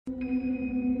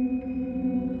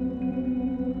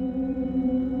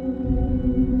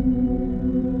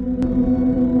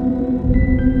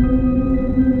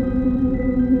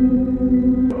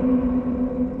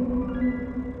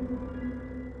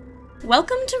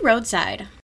Welcome to Roadside,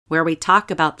 where we talk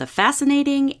about the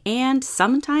fascinating and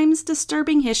sometimes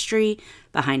disturbing history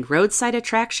behind roadside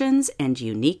attractions and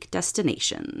unique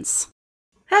destinations.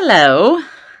 Hello.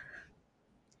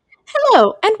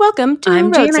 Hello, and welcome to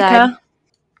I'm Roadside. Janica.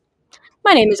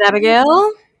 My name is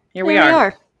Abigail. Here we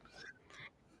are.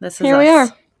 This is us. We are.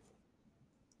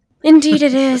 Indeed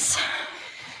it is.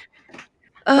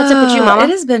 What's up with you, Mama? It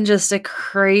has been just a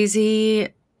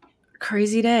crazy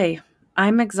day.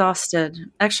 I'm exhausted.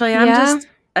 Actually,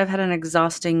 I've had an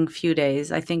exhausting few days.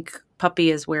 I think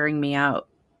Puppy is wearing me out.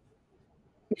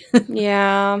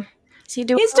 Yeah. Is he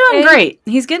doing He's doing great.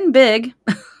 He's getting big.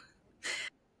 But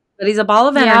he's a ball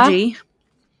of energy.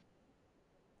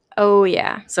 Oh,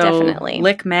 yeah. So definitely.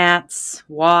 Lick mats,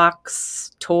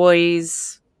 walks,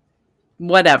 toys,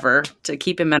 whatever to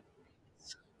keep him in.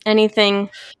 Anything.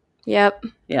 Yep.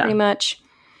 Yeah. Pretty much.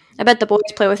 I bet the boys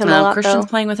play with him a lot, Christian's though.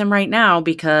 playing with him right now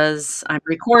because I'm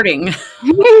recording.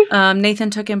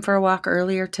 Nathan took him for a walk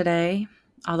earlier today,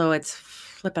 although it's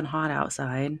flipping hot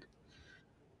outside.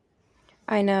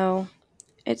 I know.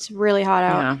 It's really hot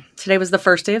out. Yeah. Today was the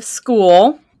first day of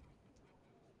school.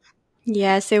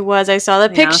 Yes, it was. I saw the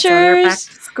pictures. So they're back to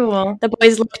school. The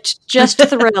boys looked just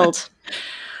thrilled.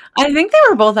 I think they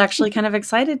were both actually kind of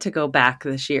excited to go back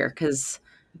this year because,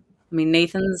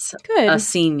 Nathan's a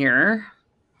senior.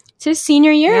 It's his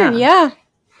senior year, yeah.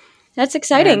 That's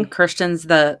exciting. And Christian's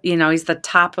he's the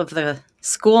top of the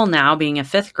school now, being a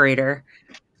fifth grader.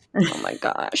 Oh my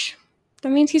gosh. That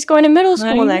means he's going to middle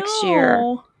school next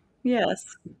year.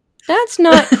 Yes. That's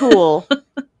not cool.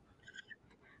 I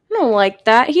don't like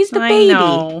that. He's the baby.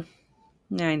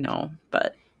 I know,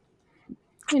 but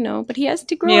he has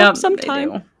to grow up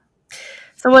sometime.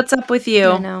 So what's up with you?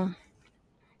 I know.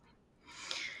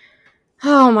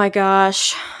 Oh my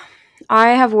gosh. I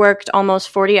have worked almost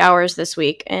 40 hours this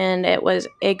week, and it was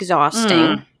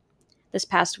exhausting this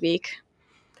past week.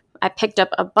 I picked up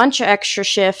a bunch of extra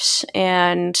shifts,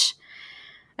 and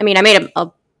I made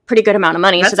a pretty good amount of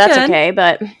money, so that's okay,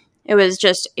 but it was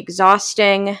just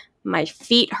exhausting. My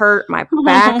feet hurt, my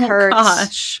back hurts.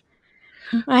 Gosh.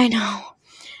 I know.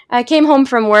 I came home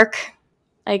from work,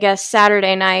 I guess,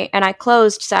 Saturday night, and I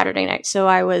closed Saturday night, so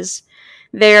I was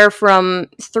there from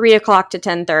 3 o'clock to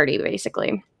 10:30,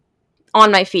 basically, on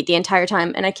my feet the entire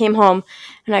time. And I came home,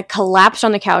 and I collapsed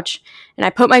on the couch, and I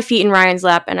put my feet in Ryan's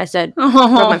lap, and I said,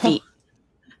 rub my feet.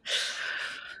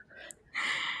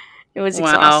 It was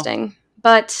exhausting.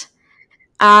 But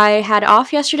I had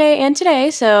off yesterday and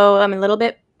today, so I'm a little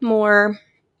bit more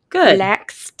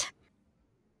relaxed.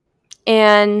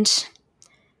 And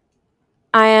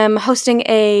I am hosting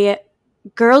a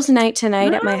girls' night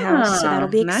tonight at my house, so that'll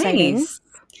be exciting. Nice.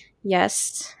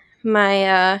 Yes.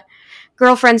 My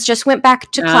girlfriends just went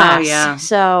back to class,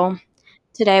 so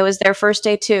today was their first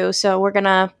day too. So I'm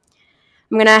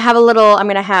gonna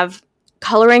have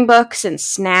coloring books and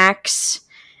snacks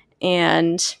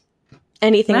and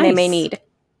anything they may need.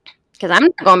 Because I'm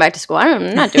not going back to school.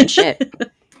 I'm not doing shit.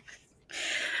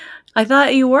 I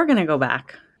thought you were gonna go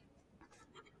back.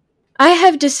 I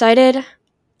have decided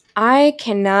I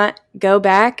cannot go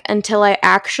back until I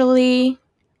actually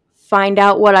find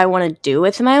out what I want to do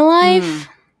with my life.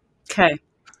 Okay.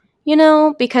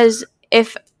 Because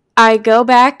if I go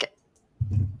back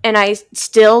and I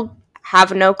still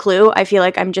have no clue, I feel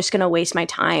like I'm just going to waste my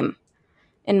time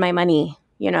and my money,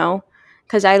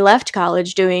 because I left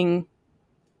college doing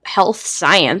health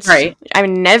science. Right. I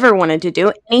never wanted to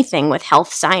do anything with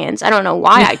health science. I don't know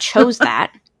why I chose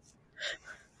that.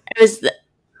 It was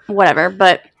whatever,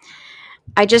 but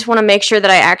I just want to make sure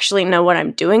that I actually know what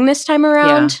I'm doing this time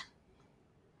around. Yeah.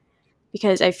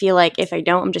 Because I feel like if I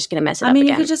don't, I'm just going to mess it up again.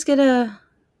 You could just get a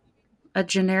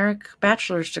generic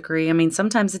bachelor's degree.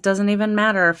 Sometimes it doesn't even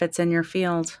matter if it's in your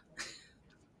field.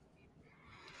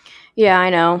 Yeah, I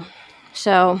know.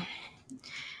 So,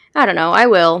 I don't know. I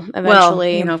will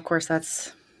eventually. Well, of course,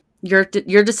 that's your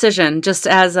decision. Just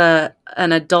as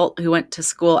an adult who went to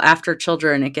school after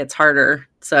children, it gets harder.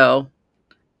 So,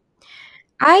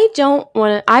 I don't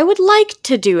want to. I would like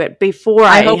to do it before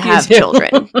I have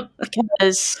children,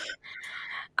 because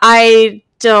I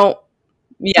don't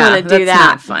want to do that.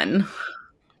 Not fun.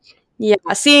 Yeah,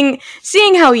 seeing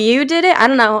how you did it, I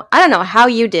don't know how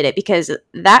you did it, because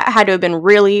that had to have been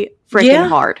really freaking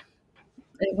hard.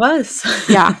 It was.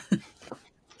 Yeah.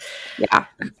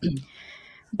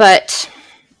 But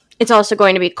it's also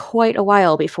going to be quite a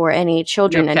while before any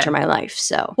children enter my life,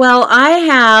 so. Well, I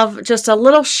have just a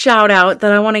little shout out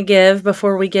that I want to give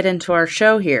before we get into our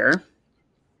show here.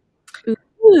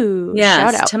 Ooh, yes,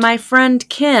 shout out to my friend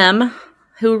Kim,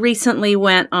 who recently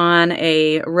went on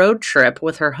a road trip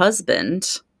with her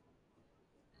husband.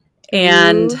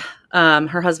 And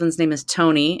Her husband's name is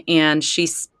Tony, and she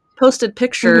posted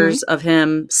pictures of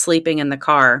him sleeping in the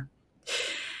car,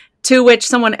 to which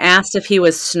someone asked if he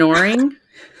was snoring.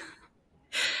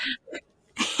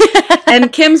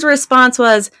 And Kim's response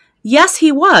was, yes,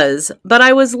 he was, but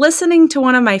I was listening to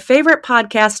one of my favorite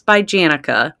podcasts by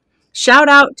Janica. Shout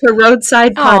out to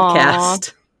Roadside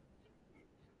Podcast.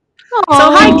 Aww.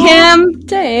 So hi, Kim.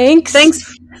 Thanks.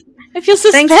 I feel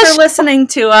so Thanks special. for listening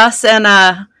to us, and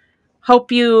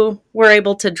hope you were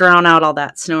able to drown out all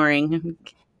that snoring.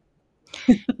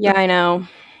 Yeah, I know.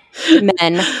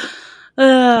 Men.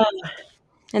 And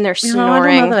they're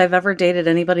snoring. I don't know that I've ever dated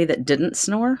anybody that didn't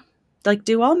snore. Like,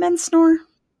 do all men snore?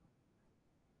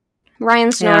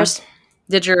 Ryan snores.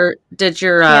 Yeah. Did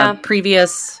your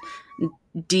previous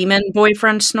demon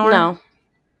boyfriend snore? No.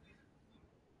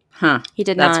 Huh. He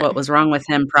did not. That's what was wrong with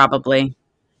him, probably.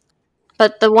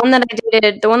 But the one that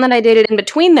I dated in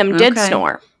between them did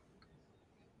snore.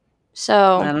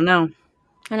 So I don't know.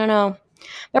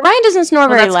 But Ryan doesn't snore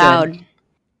very loud.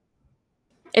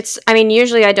 Good.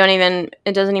 Usually it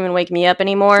doesn't even wake me up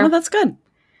anymore. Oh, that's good.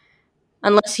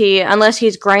 Unless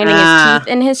he's grinding his teeth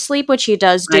in his sleep, which he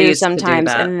does do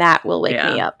sometimes, and that will wake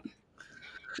me up.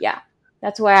 Yeah.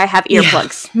 That's why I have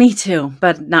earplugs. Yeah, me too,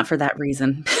 but not for that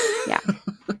reason. Yeah.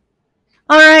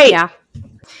 All right. Yeah.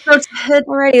 So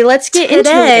alrighty, let's get into it.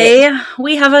 Today,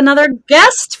 we have another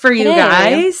guest for you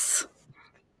guys.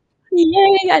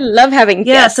 Yay, I love having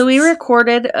guests. Yeah, so we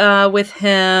recorded with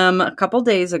him a couple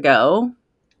days ago.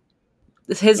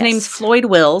 His name's Floyd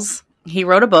Wills. He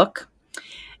wrote a book.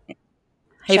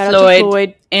 Hey, Shout out to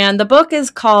Floyd. And the book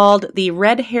is called The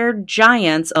Red-Haired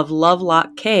Giants of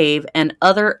Lovelock Cave and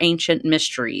Other Ancient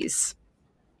Mysteries.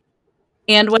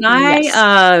 And when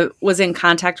I was in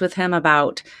contact with him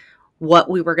about what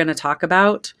we were going to talk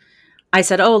about, I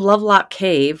said, Lovelock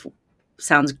Cave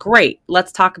sounds great.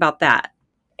 Let's talk about that.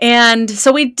 And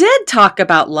so we did talk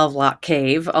about Lovelock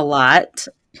Cave a lot.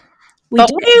 We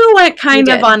went kind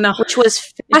of on... Which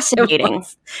was fascinating.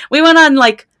 We went on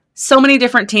so many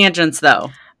different tangents,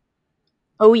 though.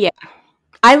 Oh, yeah.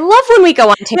 I love when we go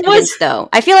on tangents, though.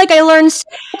 I feel like I learn so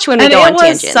much when we go on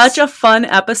tangents. It was such a fun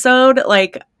episode.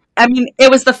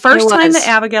 It was the first time that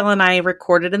Abigail and I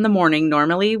recorded in the morning.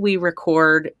 Normally, we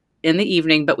record in the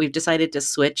evening, but we've decided to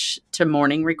switch to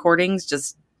morning recordings,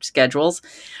 just schedules.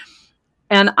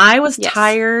 And I was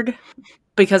tired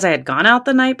because I had gone out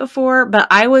the night before, but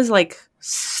I was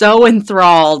so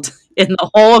enthralled in the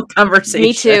whole conversation.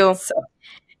 Me too. So.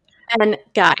 And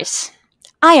guys,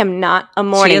 I am not a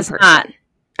morning person. Not.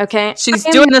 Okay? She's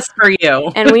doing this for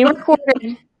you. And we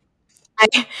recorded.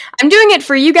 I'm doing it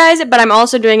for you guys, but I'm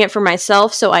also doing it for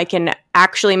myself so I can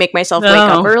actually make myself wake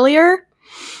up earlier.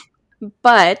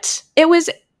 But it was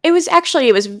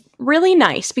really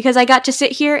nice because I got to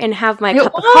sit here and have my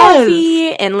cup of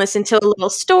coffee and listen to a little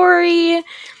story.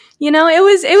 It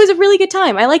was a really good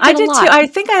time. I liked it a lot. I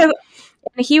did too.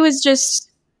 I think he was just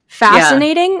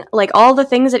fascinating. Yeah. All the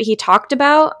things that he talked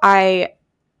about, I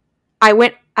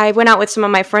went out with some of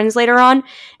my friends later on,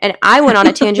 and I went on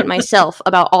a tangent myself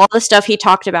about all the stuff he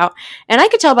talked about. And I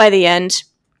could tell by the end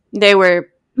they were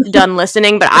done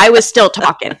listening, but I was still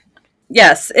talking.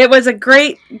 Yes, it was a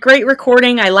great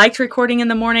recording. I liked recording in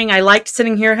the morning. I liked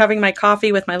sitting here having my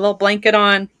coffee with my little blanket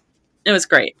on. It was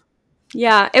great.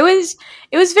 Yeah, it was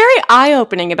very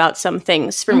eye-opening about some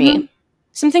things for me.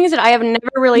 Some things that I have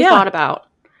never really thought about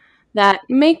that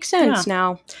make sense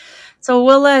now. So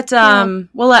we'll let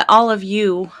all of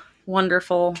you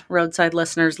wonderful roadside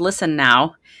listeners listen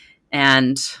now,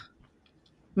 and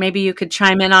maybe you could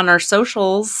chime in on our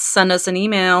socials, send us an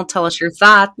email, tell us your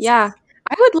thoughts. Yeah.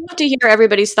 I would love to hear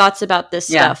everybody's thoughts about this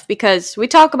stuff because we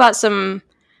talk about some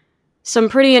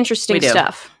pretty interesting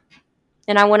stuff.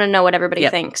 And I want to know what everybody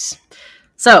thinks.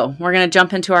 So, we're going to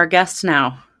jump into our guests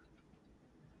now.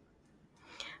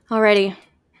 Alrighty.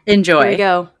 Enjoy. Here we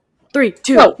go. 3,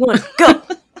 2, 1, go.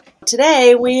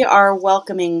 Today, we are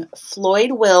welcoming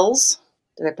Floyd Wills.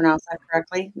 Did I pronounce that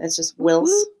correctly? It's just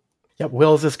Wills? Yep,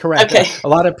 Wills is correct. Okay. A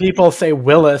lot of people say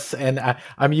Willis, and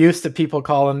I'm used to people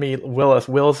calling me Willis.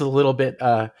 Wills is a little bit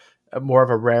more of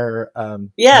a rare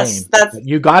name.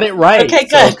 You got it right. Okay,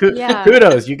 good. So,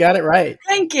 kudos, you got it right.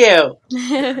 Thank you.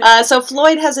 So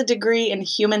Floyd has a degree in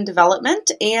human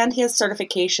development, and he has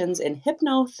certifications in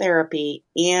hypnotherapy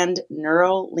and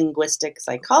neuro-linguistic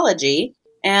psychology.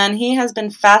 And he has been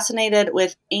fascinated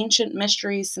with ancient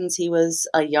mysteries since he was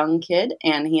a young kid,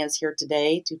 and he is here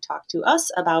today to talk to us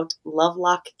about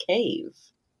Lovelock Cave.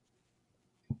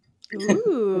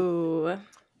 Ooh.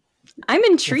 I'm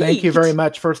intrigued. Well, thank you very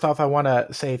much. First off, I want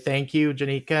to say thank you,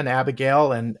 Janica and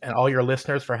Abigail, and all your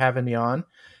listeners for having me on.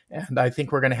 And I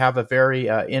think we're going to have a very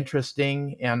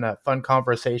interesting and fun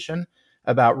conversation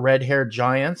about red-haired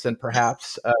giants, and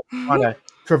perhaps want to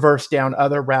traverse down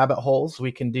other rabbit holes.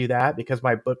 We can do that because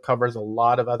my book covers a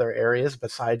lot of other areas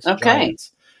besides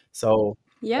giants. So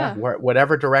Yeah.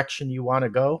 whatever direction you want to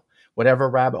go, whatever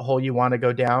rabbit hole you want to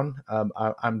go down,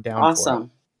 I'm down for it.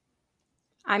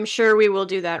 I'm sure we will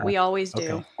do that. We always do.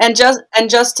 Okay. And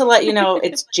just to let you know,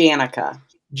 it's Janica.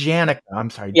 Janica. I'm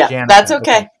sorry. Yeah, Janica. that's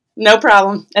okay. No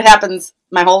problem. It happens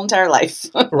my whole entire life.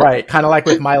 Right. Kind of like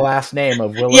with my last name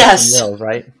of Willis and Wills,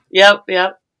 right? Yep.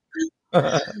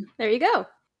 There you go.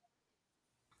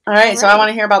 All right. So I want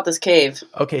to hear about this cave.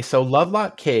 Okay. So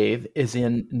Lovelock Cave is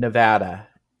in Nevada.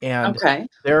 And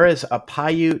there is a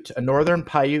northern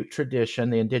Paiute tradition.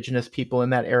 The indigenous people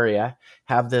in that area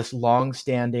have this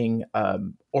long-standing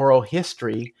oral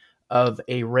history of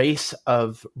a race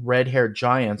of red-haired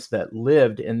giants that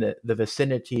lived in the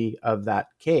vicinity of that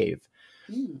cave.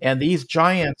 And these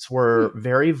giants were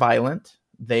very violent.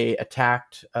 They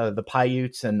attacked the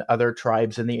Paiutes and other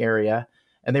tribes in the area,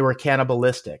 and they were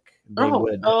cannibalistic. They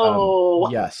would,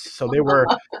 yes. So they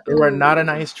were not a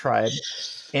nice tribe.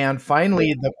 And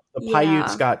finally, the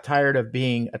Paiutes got tired of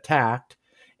being attacked,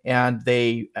 and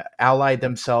they allied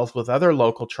themselves with other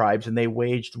local tribes, and they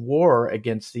waged war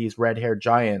against these red-haired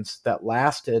giants that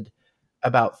lasted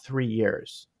about 3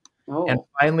 years. And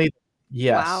finally,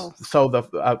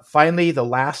 so finally, the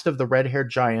last of the red-haired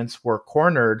giants were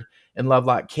cornered in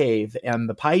Lovelock Cave, and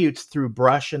the Paiutes threw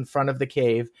brush in front of the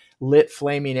cave, lit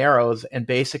flaming arrows, and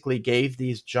basically gave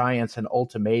these giants an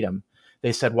ultimatum.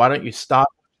 They said, "Why don't you stop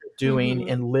doing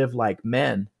and live like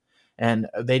men?" And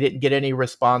they didn't get any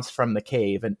response from the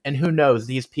cave. And who knows,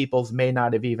 these peoples may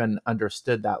not have even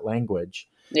understood that language.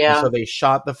 And so they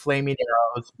shot the flaming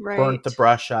arrows, burnt the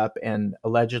brush up, and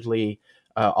allegedly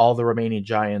all the remaining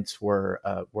giants were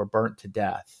burnt to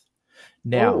death.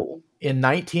 Now, in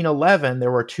 1911,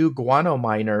 there were 2 guano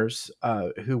miners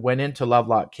who went into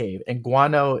Lovelock Cave, and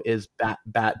guano is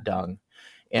bat dung,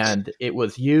 and it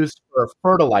was used for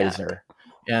fertilizer.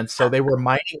 And so they were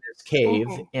mining this cave,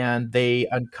 and they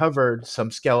uncovered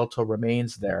some skeletal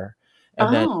remains there.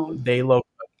 And then they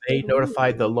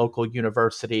notified the local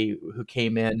university, who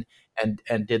came in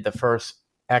and did the first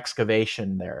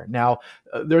excavation there. Now,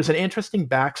 there's an interesting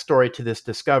backstory to this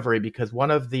discovery, because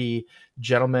one of the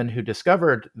gentlemen who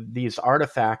discovered these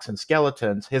artifacts and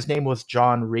skeletons, his name was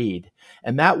John Reed.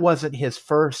 And that wasn't his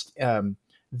first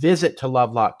visit to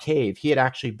Lovelock Cave. He had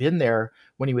actually been there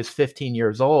when he was 15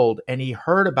 years old, and he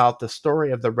heard about the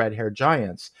story of the red-haired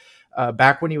giants.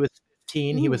 Back when he was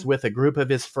 15, he was with a group of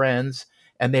his friends,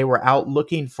 and they were out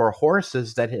looking for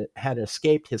horses that had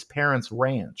escaped his parents'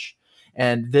 ranch.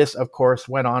 And this, of course,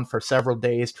 went on for several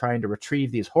days, trying to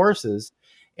retrieve these horses.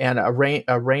 And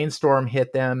a rainstorm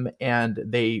hit them, and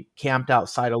they camped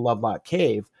outside of Lovelock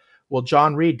Cave. Well,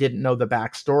 John Reed didn't know the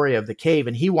backstory of the cave,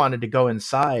 and he wanted to go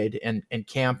inside and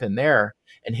camp in there.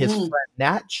 And his friend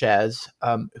Natchez,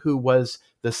 who was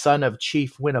the son of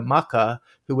Chief Winnemucca,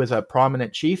 who was a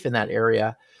prominent chief in that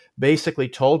area, basically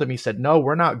told him, he said, "No,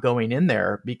 we're not going in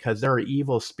there because there are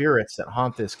evil spirits that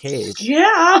haunt this cave."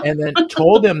 And then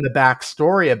told him the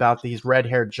backstory about these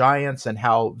red-haired giants and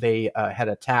how they had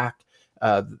attacked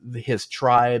his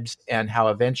tribes, and how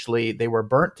eventually they were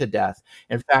burnt to death.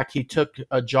 In fact, he took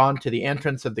John to the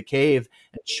entrance of the cave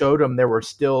and showed him there were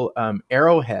still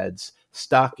arrowheads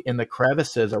stuck in the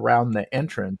crevices around the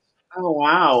entrance.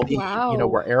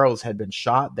 Where arrows had been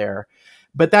shot there.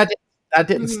 But that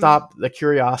didn't stop the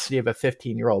curiosity of a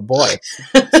 15-year-old boy.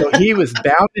 So he was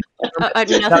bound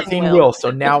to nothing will.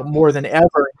 So now more than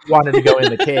ever, he wanted to go in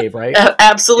the cave, right?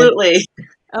 Absolutely.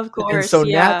 Of course. And so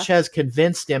Natchez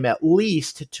convinced him at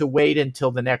least to wait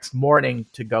until the next morning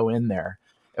to go in there,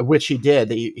 which he did.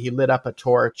 He lit up a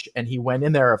torch, and he went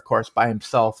in there, of course, by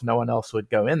himself. No one else would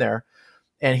go in there.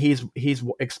 And he's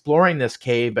exploring this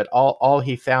cave, but all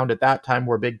he found at that time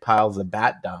were big piles of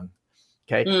bat dung.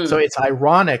 Okay. So it's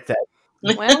ironic that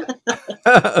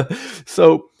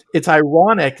so it's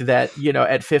ironic that,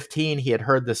 at 15, he had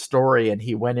heard the story and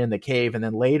he went in the cave. And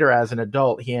then later, as an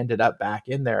adult, he ended up back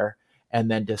in there and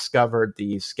then discovered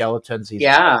these skeletons.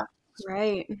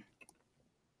 Right.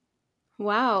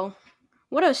 Wow.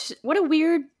 What a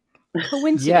weird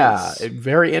coincidence. Yeah.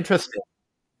 Very interesting.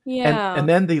 Yeah. And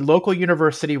then the local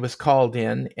university was called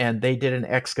in, and they did an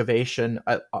excavation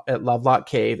at Lovelock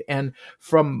Cave. And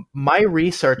from my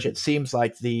research, it seems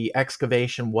like the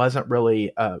excavation wasn't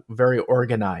really very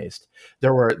organized.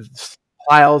 There were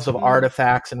piles of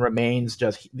artifacts and remains,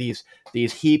 just these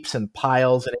heaps and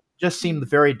piles, and it just seemed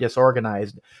very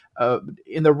disorganized.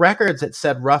 In the records, it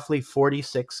said roughly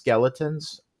 46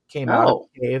 skeletons came out of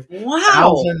the cave.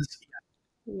 Wow.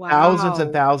 thousands and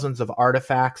Wow. thousands of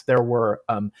artifacts. There were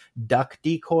duck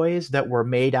decoys that were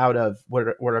made out of what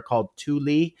are called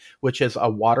tule, which is a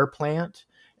water plant,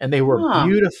 and they were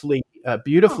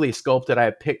beautifully sculpted.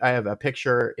 I have a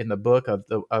picture in the book of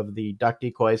the duck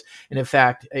decoys, and in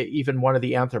fact, even one of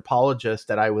the anthropologists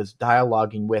that I was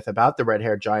dialoguing with about the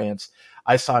red-haired giants,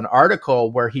 I saw an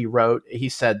article where he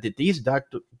said that these duck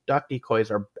decoys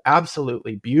are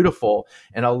absolutely beautiful,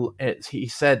 and he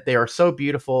said they are so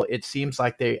beautiful it seems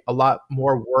like a lot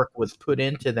more work was put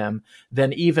into them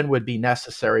than even would be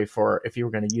necessary for if you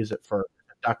were going to use it for a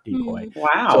duck decoy.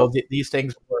 Wow. So these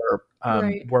things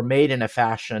were made in a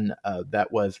fashion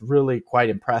that was really quite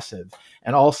impressive.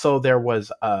 And also there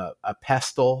was a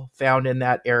pestle found in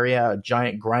that area, a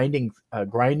giant grinding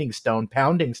stone,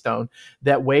 pounding stone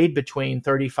that weighed between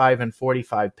 35 and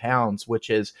 45 pounds, which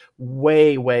is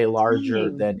way, way larger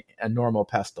than a normal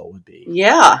pestle would be.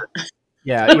 Yeah.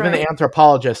 Yeah, even the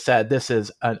anthropologist said this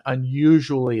is an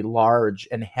unusually large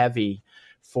and heavy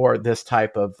for this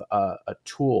type of a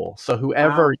tool. So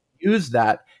whoever used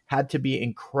that had to be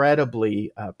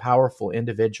incredibly powerful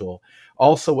individual.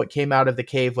 Also, what came out of the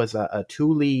cave was a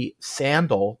tule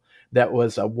sandal that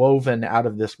was woven out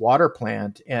of this water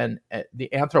plant. And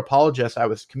the anthropologist I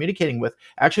was communicating with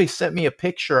actually sent me a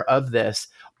picture of this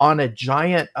on a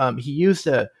giant. He used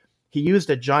a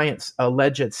giant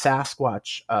alleged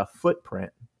Sasquatch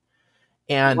footprint,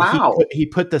 and he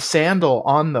put the sandal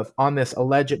on this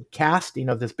alleged casting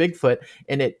of this Bigfoot,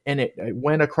 and it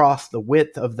went across the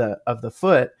width of the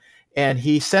foot. And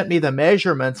he sent me the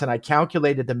measurements, and I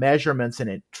calculated the measurements, and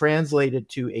it translated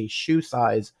to a shoe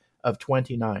size of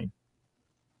 29.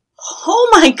 Oh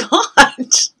my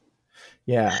God!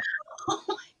 Yeah.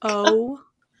 Oh,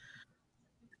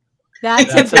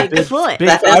 that's a big foot.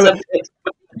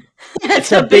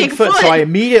 It's a big foot. So I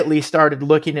immediately started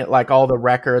looking at like all the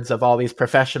records of all these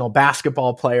professional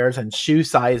basketball players and shoe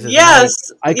sizes.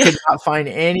 Yes, I could not find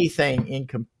anything in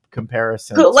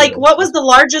comparison. Like, what was the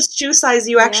largest shoe size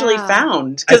you actually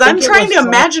found? Because I'm trying to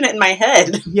imagine it in my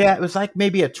head. Yeah, it was like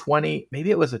maybe a 20. Maybe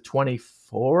it was a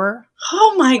 24.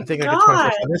 Oh my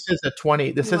God! This is a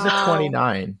 20. This is a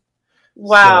 29.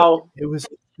 Wow! So it was,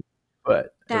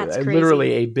 but that's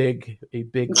literally a big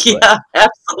foot. Yeah,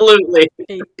 absolutely.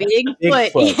 A big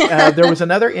foot. There was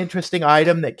another interesting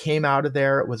item that came out of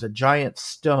there. It was a giant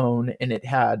stone, and it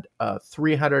had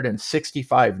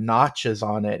 365 notches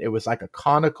on it. It was like a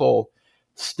conical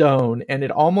stone, and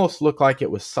it almost looked like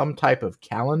it was some type of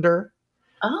calendar.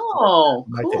 Oh,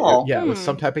 cool. Yeah, it was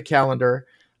some type of calendar.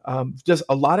 Just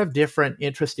a lot of different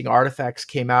interesting artifacts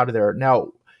came out of there.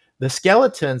 Now, the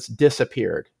skeletons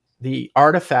disappeared. The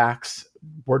artifacts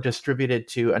were distributed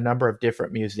to a number of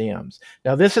different museums.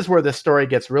 Now, this is where the story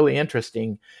gets really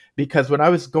interesting, because when I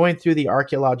was going through the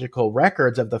archaeological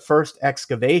records of the first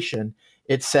excavation,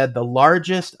 it said the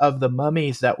largest of the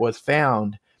mummies that was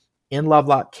found in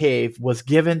Lovelock Cave was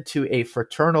given to a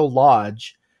fraternal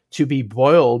lodge to be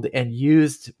boiled and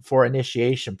used for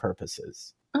initiation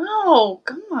purposes. Oh,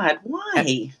 God,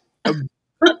 why?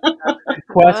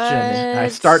 Question. And I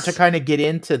start to kind of get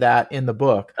into that in the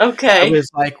book. Okay. I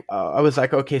was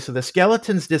like, okay, so the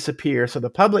skeletons disappear, so the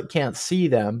public can't see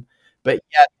them, but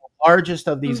yet the largest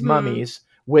of these mummies,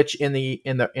 which in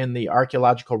the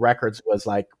archaeological records was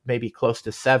like maybe close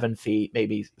to 7 feet,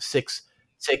 maybe 6'7",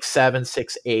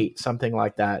 6'8", something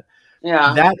like that.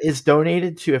 Yeah. That is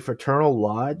donated to a fraternal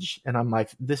lodge, and I'm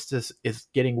like, this is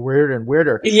getting weirder and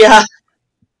weirder. Yeah.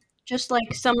 Just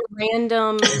like some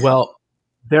random. Well,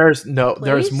 there's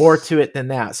more to it than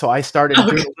that. So I started doing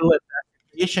a little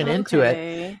investigation into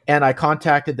it, and I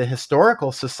contacted the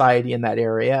historical society in that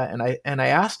area, and I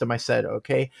asked them. I said,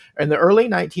 okay, in the early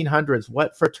 1900s,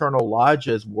 what fraternal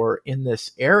lodges were in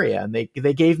this area? And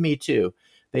they gave me two.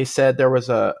 They said there was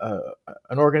an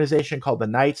organization called the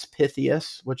Knights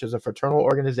Pythias, which is a fraternal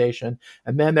organization,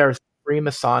 and then there's a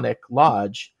Freemasonic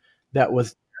lodge that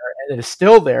was there, and it is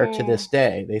still there to this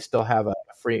day. They still have a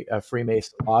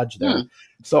Freemason lodge there.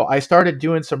 So I started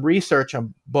doing some research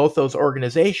on both those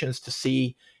organizations to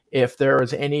see if there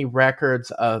was any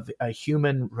records of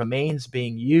human remains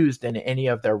being used in any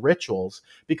of their rituals,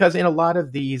 because in a lot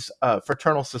of these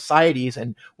fraternal societies,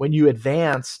 and when you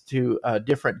advance to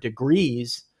different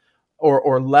degrees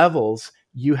or levels,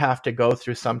 you have to go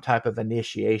through some type of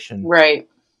initiation to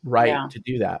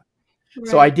do that. Right.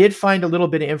 So I did find a little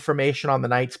bit of information on the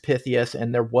Knights Pythias,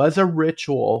 and there was a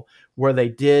ritual where they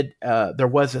did, there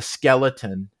was a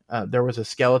skeleton. There was a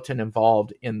skeleton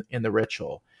involved in the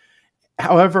ritual.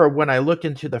 However, when I looked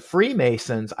into the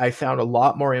Freemasons, I found a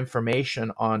lot more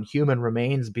information on human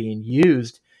remains being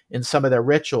used in some of their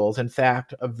rituals. In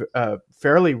fact,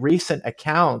 fairly recent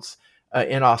accounts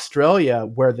in Australia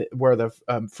where the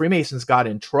Freemasons got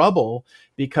in trouble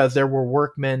because there were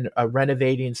workmen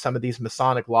renovating some of these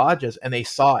Masonic lodges, and they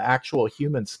saw actual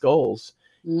human skulls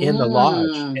in the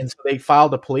lodge, and so they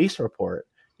filed a police report.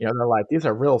 They're like, these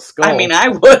are real skulls. I mean, I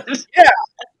would.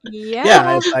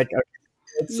 Yeah.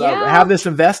 It's like, have this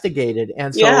investigated,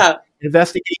 and so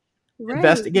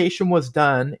investigation was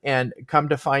done, and come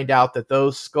to find out that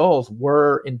those skulls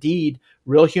were indeed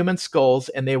real human skulls,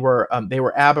 and they were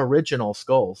Aboriginal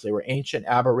skulls. They were ancient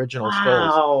Aboriginal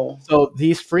skulls. So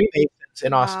these Freemasons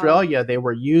in Australia, they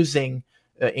were using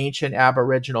ancient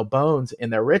Aboriginal bones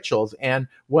in their rituals. And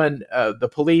when the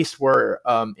police were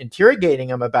interrogating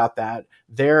them about that,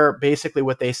 they're basically,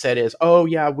 what they said is, oh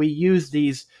yeah, we use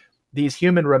these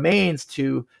human remains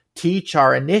to teach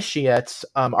our initiates,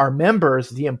 our members,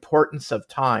 the importance of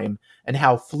time and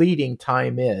how fleeting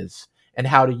time is, and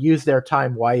how to use their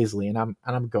time wisely. And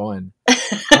I'm going,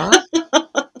 huh?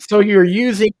 So you're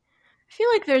using. I feel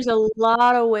like there's a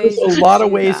lot of ways. There's a lot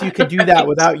of ways you could do that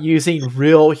without using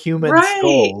real human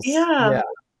skulls.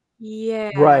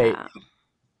 Yeah. Right.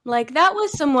 Like, that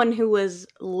was someone who was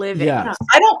living. Yeah.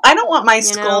 I don't want my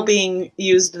skull being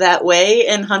used that way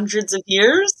in hundreds of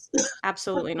years.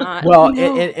 Absolutely not. Well,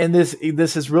 no. and this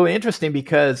is really interesting,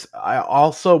 because I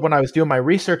also, when I was doing my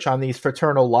research on these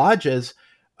fraternal lodges,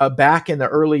 back in the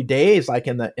early days, like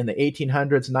in the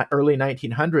 1800s, early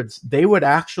 1900s, they would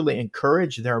actually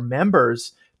encourage their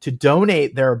members to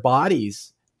donate their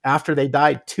bodies after they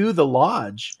died to the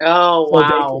lodge. Oh, wow!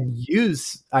 So they can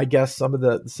use, I guess, some of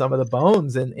the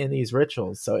bones in these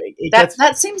rituals. So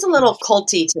that seems a little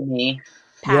culty to me.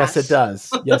 Yes, it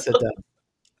does. Yes, it does.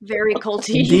 Very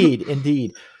culty.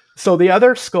 Indeed. So the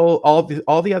other skull, all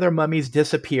the other mummies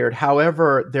disappeared.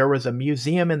 However, there was a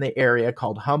museum in the area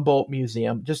called Humboldt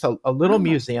Museum, just a little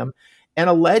museum, and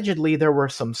allegedly there were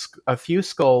a few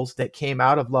skulls that came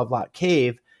out of Lovelock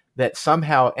Cave that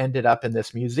somehow ended up in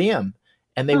this museum.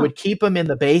 And they would keep them in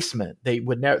the basement. They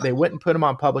wouldn't put them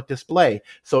on public display.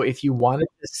 So if you wanted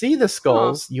to see the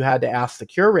skulls, you had to ask the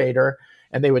curator,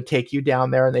 and they would take you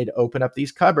down there, and they'd open up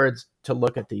these cupboards to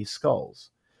look at these skulls.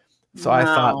 So I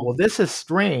thought, well, this is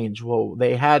strange. Well,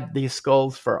 they had these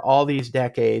skulls for all these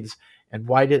decades, and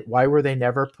why were they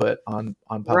never put on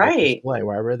public display?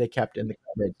 Why were they kept in the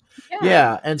cupboards?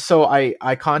 Yeah. And so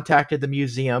I contacted the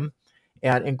museum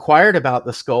and inquired about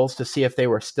the skulls to see if they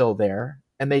were still there.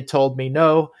 And they told me,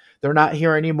 no, they're not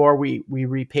here anymore. We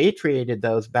repatriated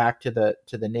those back to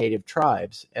the native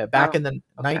tribes. Back in the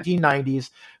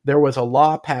 1990s, there was a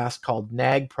law passed called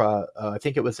NAGPRA. I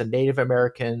think it was the Native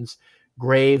Americans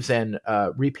Graves and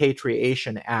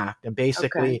Repatriation Act. And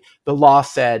basically the law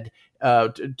said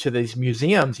to these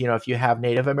museums, if you have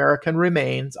Native American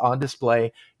remains on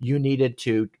display, you needed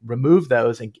to remove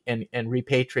those and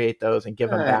repatriate those and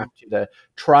give them back to the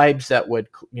tribes that would,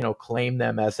 claim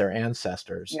them as their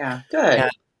ancestors. Yeah, good.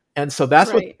 And so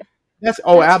that's what. That's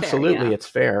absolutely fair, it's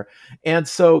fair. And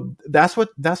so that's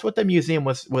what the museum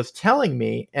was telling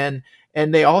me. And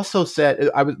they also said,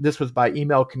 this was by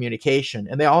email communication,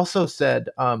 and they also said,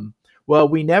 well,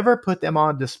 we never put them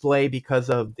on display because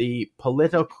of the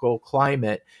political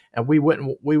climate, and we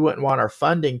wouldn't want our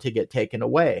funding to get taken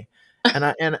away.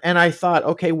 And I thought,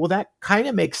 okay, well, that kind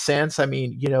of makes sense. I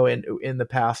mean, in the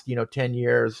past, 10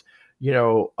 years,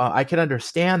 I can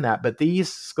understand that, but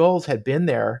these skulls had been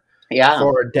there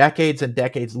for decades and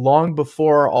decades, long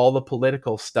before all the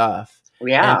political stuff.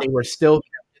 Yeah. And they were still in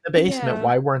the basement. Yeah.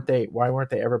 Why weren't they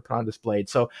ever put on display?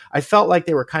 So I felt like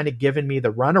they were kind of giving me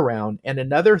the runaround. And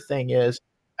another thing is,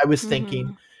 I was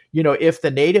thinking, if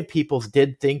the native peoples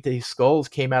did think these skulls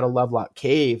came out of Lovelock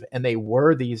Cave and they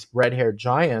were these red-haired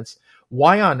giants,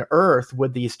 why on earth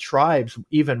would these tribes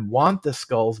even want the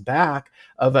skulls back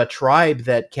of a tribe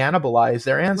that cannibalized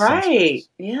their ancestors? Right.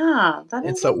 Yeah. That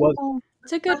is so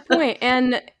it's a good point.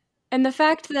 And the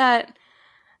fact that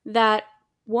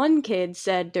one kid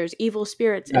said there's evil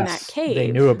spirits in that cave.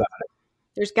 They knew about it.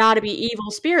 There's got to be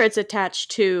evil spirits attached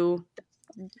to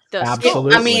the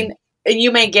Absolutely. skulls. I mean,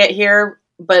 you may get here,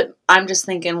 but I'm just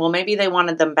thinking, well, maybe they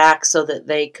wanted them back so that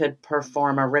they could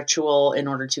perform a ritual in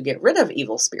order to get rid of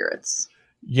evil spirits.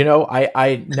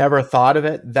 I never thought of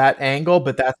it that angle,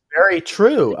 but that's very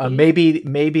true. Maybe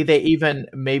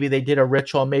they did a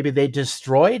ritual. Maybe they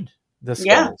destroyed the skulls.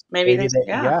 Yeah, maybe they destroyed.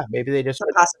 That's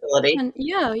a possibility.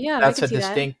 That's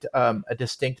a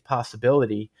distinct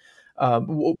possibility.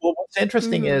 What's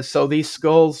interesting is, so these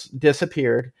skulls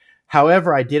disappeared.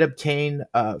 However, I did obtain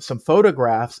some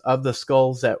photographs of the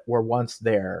skulls that were once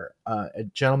there. A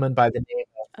gentleman by the name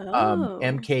of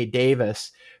M.K.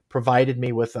 Davis provided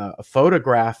me with a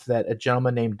photograph that a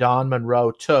gentleman named Don Monroe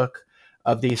took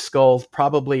of these skulls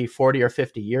probably 40 or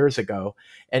 50 years ago.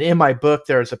 And in my book,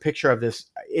 there's a picture of this.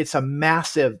 It's a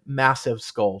massive, massive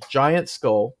skull, giant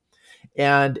skull.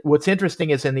 And what's interesting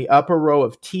is in the upper row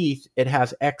of teeth, it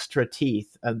has extra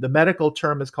teeth. The medical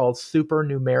term is called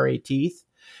supernumerary teeth.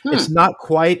 It's not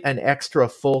quite an extra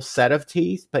full set of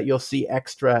teeth, but you'll see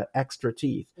extra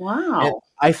teeth. Wow. And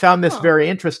I found this very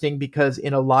interesting because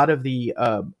in a lot of the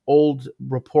old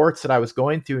reports that I was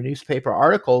going through, newspaper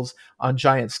articles on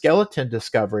giant skeleton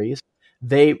discoveries,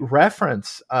 they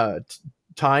reference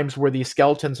times where these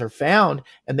skeletons are found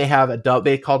and they have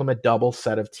they call them a double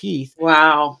set of teeth.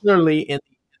 Wow. Particularly in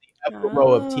the upper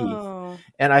row of teeth.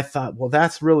 And I thought, well,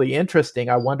 that's really interesting.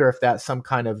 I wonder if that's some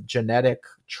kind of genetic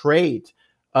trait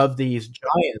of these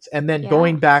giants. And then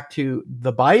going back to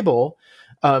the Bible,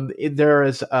 there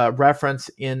is a reference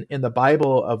in the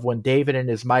Bible of when David and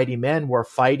his mighty men were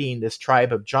fighting this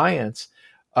tribe of giants.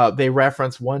 They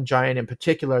reference one giant in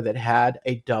particular that had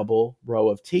a double row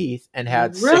of teeth and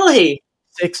had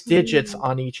six digits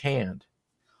on each hand.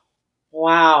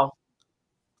 Wow.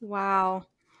 Wow.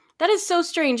 That is so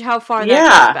strange how far that goes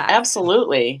back. Yeah,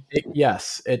 absolutely.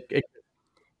 Yes. It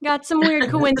got some weird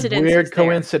coincidences. Weird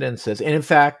coincidences. And in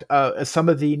fact, some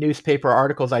of the newspaper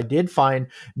articles I did find,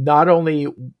 not only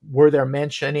were there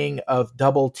mentioning of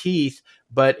double teeth,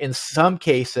 but in some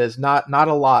cases, not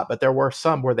a lot, but there were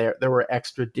some where there were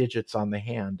extra digits on the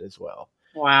hand as well.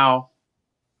 Wow.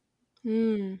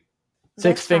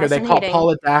 Six finger, they call it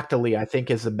polydactyly, I think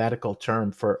is the medical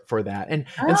term for that. And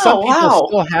some people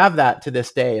still have that to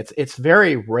this day. It's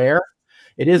very rare.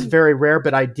 It is very rare,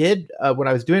 but I did, when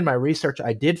I was doing my research,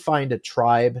 I did find a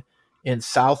tribe in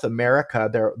South America,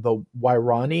 the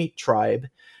Wairani tribe.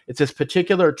 It's this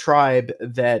particular tribe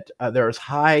that there's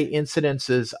high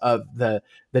incidences of the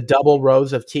double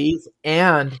rows of teeth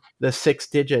and the 6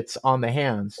 digits on the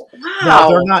hands. Wow. Now,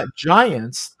 they're not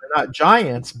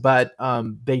giants, but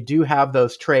they do have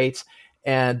those traits.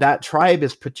 And that tribe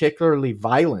is particularly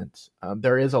violent.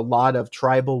 There is a lot of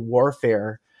tribal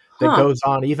warfare that goes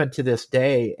on even to this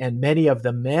day. And many of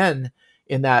the men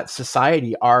in that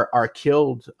society are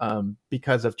killed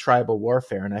because of tribal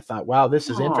warfare. And I thought, wow, this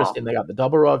is interesting. They got the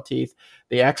double row of teeth,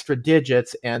 the extra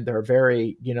digits, and they're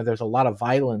very, there's a lot of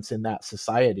violence in that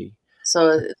society.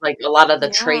 So like a lot of the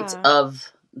traits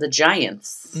of the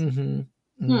giants.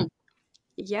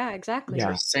 Yeah, exactly.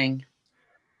 Interesting.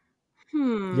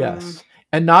 Yes.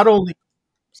 And not only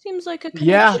seems like a connection.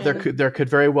 Yeah, there could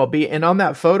very well be. And on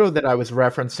that photo that I was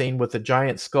referencing with the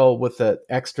giant skull with the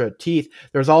extra teeth,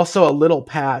 there's also a little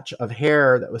patch of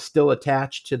hair that was still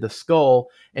attached to the skull,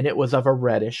 and it was of a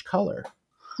reddish color.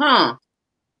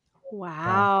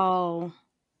 Wow.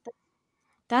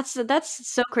 That's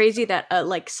so crazy that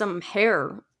like some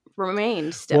hair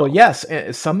remains still. Well, yes,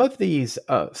 some of these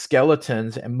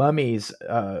skeletons and mummies,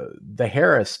 the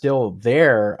hair is still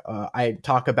there. I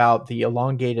talk about the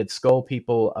elongated skull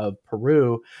people of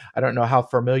Peru. I don't know how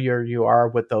familiar you are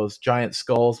with those giant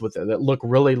skulls that look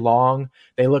really long.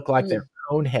 They look like they're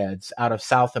cone heads out of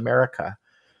South America.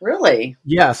 Really?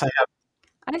 Yes, I have.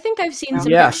 I think I've seen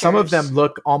some Yeah, pictures. some of them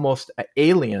look almost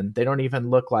alien. They don't even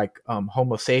look like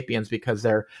Homo sapiens because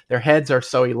their heads are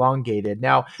so elongated.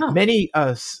 Now, many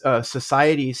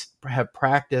societies have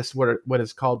practiced what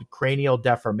is called cranial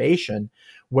deformation,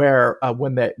 where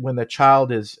when the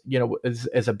child is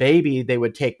as a baby, they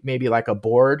would take maybe like a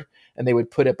board and they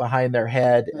would put it behind their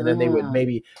head, and then they would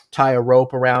maybe tie a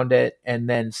rope around it, and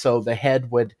then so the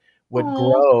head would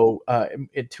grow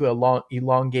into a long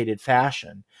elongated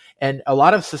fashion. And a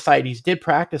lot of societies did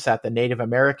practice that. The Native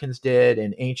Americans did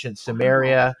in ancient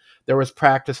Sumeria. There was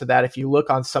practice of that. If you look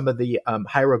on some of the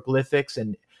hieroglyphics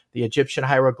and the Egyptian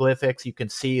hieroglyphics, you can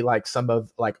see like some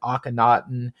of like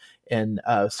Akhenaten and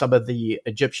some of the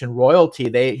Egyptian royalty.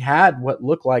 They had what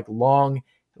looked like long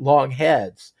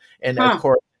heads. And of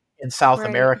course, in South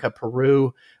America,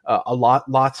 Peru,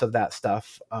 lots of that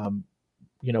stuff,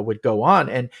 would go on.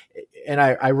 And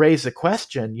I raise the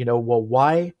question, well,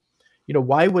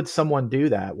 why would someone do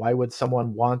that? Why would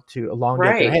someone want to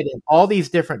elongate their head in all these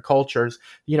different cultures,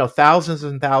 thousands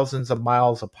and thousands of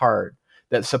miles apart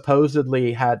that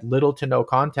supposedly had little to no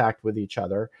contact with each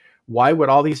other? Why would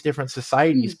all these different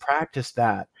societies practice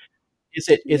that? Is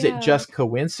it just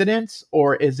coincidence,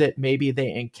 or is it maybe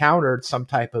they encountered some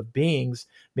type of beings,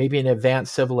 maybe an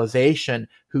advanced civilization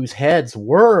whose heads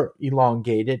were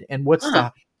elongated? And what's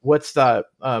the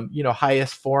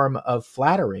highest form of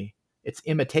flattery? It's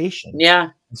imitation. Yeah.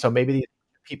 And so maybe these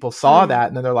people saw that,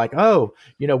 and then they're like, oh,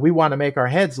 we want to make our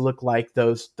heads look like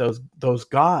those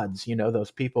gods,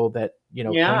 those people that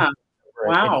Yeah.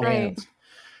 Wow. Right.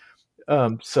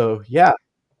 So yeah.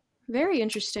 Very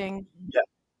interesting. Yeah.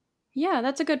 Yeah,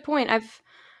 that's a good point.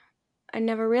 I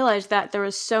never realized that there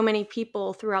was so many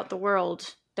people throughout the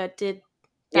world that did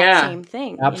that same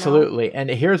thing. Absolutely. You know? And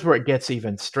here's where it gets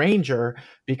even stranger,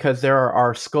 because there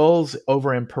are skulls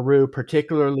over in Peru,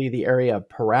 particularly the area of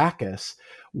Paracas,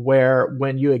 where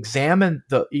when you examine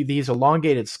these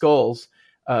elongated skulls,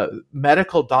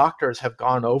 medical doctors have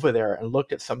gone over there and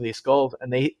looked at some of these skulls,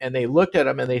 and they looked at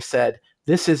them and they said,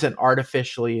 this isn't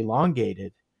artificially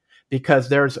elongated, because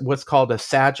there's what's called a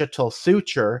sagittal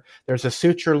suture. There's a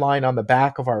suture line on the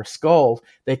back of our skull.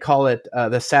 They call it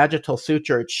the sagittal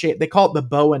suture. They call it the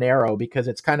bow and arrow because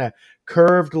it's kind of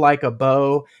curved like a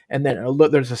bow, and then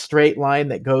there's a straight line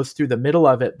that goes through the middle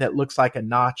of it that looks like a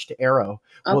notched arrow.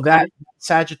 Okay. Well, that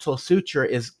sagittal suture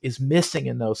is missing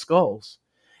in those skulls.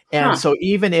 And so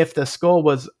even if the skull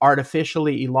was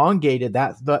artificially elongated,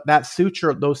 that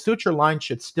suture, those suture lines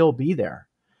should still be there.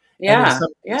 And in some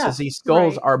cases, these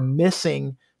skulls are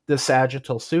missing the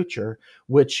sagittal suture,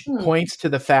 which points to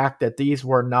the fact that these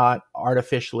were not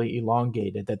artificially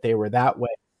elongated, that they were that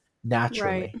way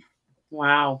naturally.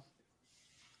 Wow.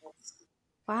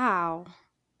 I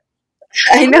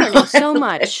know. I'm learning so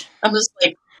much. I'm just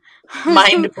like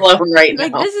mind blown right now.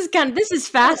 This is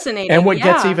fascinating. And what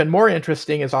gets even more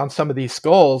interesting is on some of these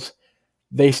skulls,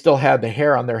 they still had the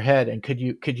hair on their head. And could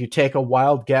you take a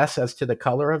wild guess as to the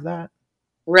color of that?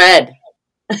 Red.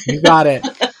 You got it.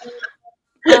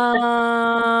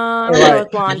 Right.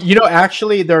 Blonde. You know,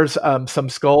 actually, there's some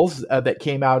skulls that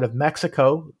came out of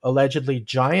Mexico, allegedly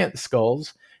giant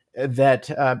skulls that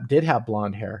did have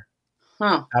blonde hair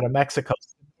out of Mexico.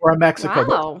 Or Mexico.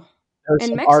 Wow. There's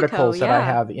some articles that I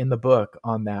have in the book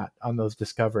on those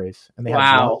discoveries, and they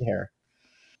have blonde hair.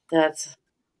 That's.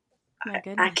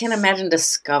 I can't imagine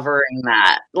discovering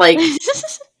that. Like.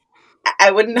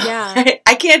 I wouldn't know. Yeah.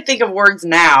 I can't think of words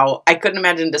now. I couldn't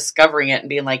imagine discovering it and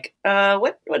being like,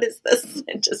 what is this?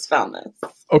 I just found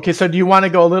this. Okay, so do you want to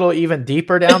go a little even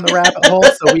deeper down the rabbit hole?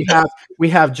 So we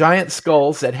have giant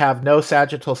skulls that have no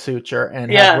sagittal suture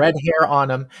and have red hair on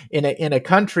them in a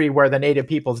country where the native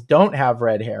peoples don't have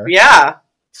red hair. Yeah.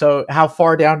 So how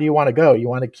far down do you want to go? You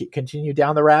want to continue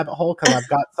down the rabbit hole? Because I've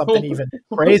got something even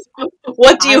crazy.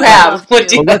 What do you have?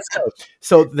 Let's go.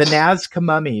 So the Nazca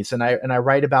mummies, and I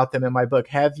write about them in my book.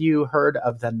 Have you heard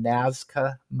of the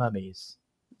Nazca mummies?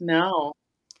 No,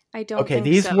 I don't. Okay, think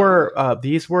these so.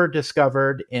 these were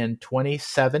discovered in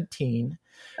 2017.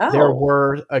 Oh. There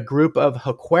were a group of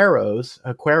Huaqueros.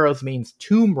 Huaqueros means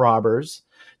tomb robbers.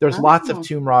 There's lots of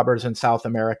tomb robbers in South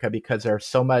America because there's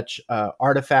so much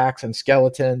artifacts and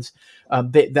skeletons.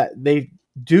 They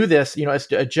do this, you know,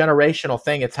 it's a generational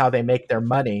thing. It's how they make their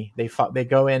money. They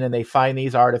go in and they find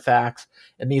these artifacts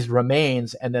and these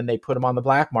remains, and then they put them on the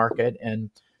black market, and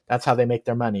that's how they make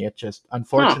their money. It just,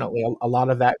 unfortunately, a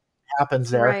lot of that happens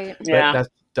there. Right. But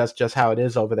that's just how it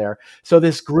is over there. So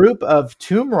this group of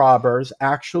tomb robbers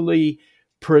actually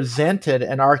presented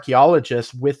an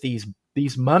archaeologist with these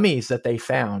mummies that they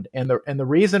found, and the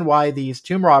reason why these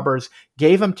tomb robbers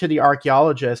gave them to the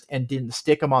archaeologist and didn't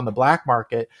stick them on the black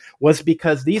market was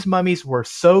because these mummies were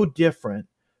so different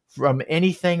from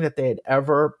anything that they had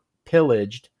ever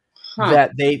pillaged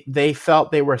that they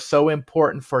felt they were so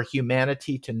important for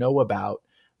humanity to know about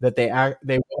that they wanted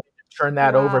to turn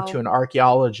that over to an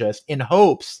archaeologist in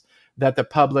hopes that the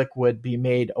public would be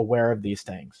made aware of these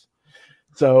things.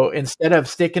 So instead of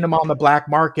sticking them on the black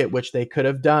market, which they could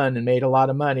have done and made a lot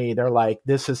of money, they're like,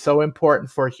 this is so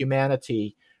important for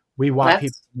humanity. We want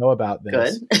people to know about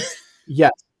this. Good.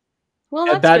 Yes.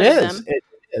 Well, that is. It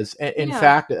is. In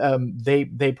fact,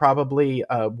 they probably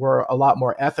were a lot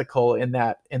more ethical in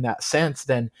that sense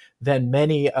than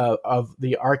many of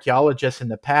the archaeologists in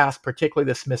the past,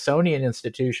 particularly the Smithsonian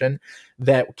Institution,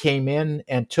 that came in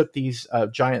and took these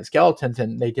giant skeletons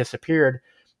and they disappeared.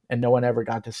 And no one ever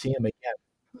got to see them again.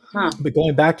 But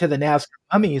going back to the Nazca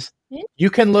mummies, you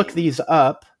can look these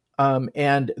up,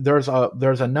 and there's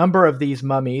a number of these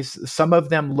mummies. Some of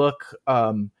them look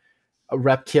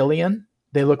reptilian.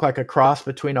 They look like a cross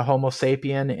between a Homo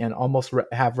sapien and almost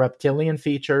have reptilian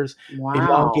features.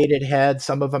 Elongated head.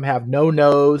 Some of them have no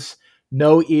nose,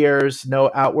 no ears,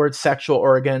 no outward sexual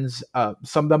organs.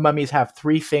 Some of the mummies have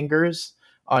 3 fingers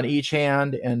on each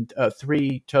hand and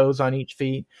 3 toes on each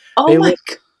feet.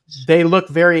 They look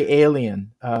very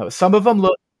alien. Some of them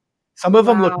look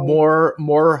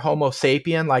more Homo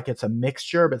sapien, like it's a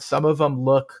mixture, but some of them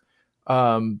look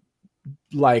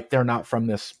like they're not from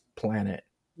this planet.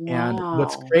 Wow. And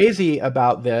what's crazy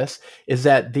about this is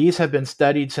that these have been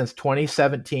studied since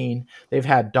 2017. They've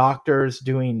had doctors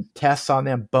doing tests on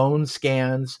them, bone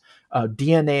scans,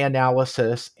 DNA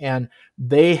analysis, and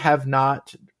they have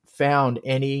not found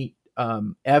any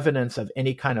evidence of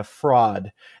any kind of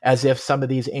fraud, as if some of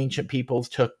these ancient peoples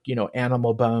took,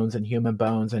 animal bones and human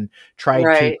bones and tried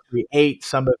to create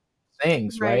some of these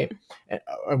things, right?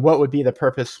 And what would be the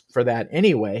purpose for that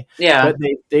anyway? Yeah. But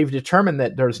they've determined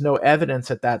that there's no evidence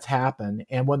that that's happened.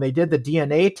 And when they did the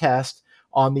DNA test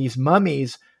on these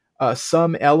mummies,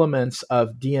 some elements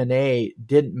of DNA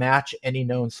didn't match any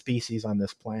known species on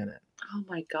this planet. Oh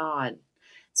my God.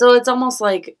 So it's almost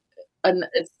like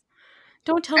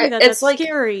don't tell me that. That's like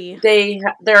scary.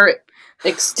 They're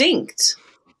extinct.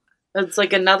 It's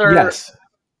like another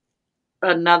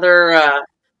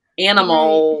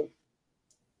animal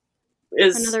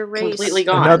is another race. Completely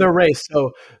gone. Another race.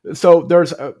 So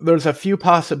there's a few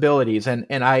possibilities, and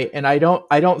I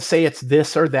don't say it's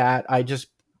this or that. I just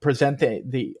present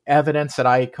the evidence that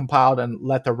I compiled and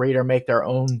let the reader make their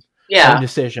own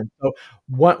decision. So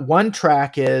one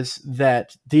track is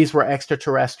that these were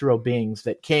extraterrestrial beings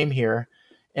that came here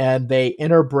and they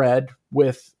interbred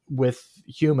with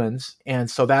humans,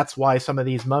 and so that's why some of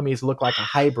these mummies look like a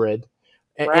hybrid.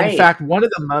 In fact, one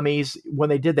of the mummies, when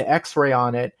they did the X-ray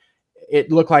on it,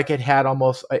 it looked like it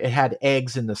had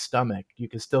eggs in the stomach. You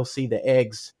can still see the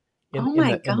eggs.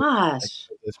 Gosh!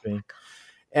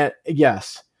 And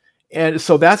yes. And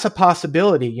so that's a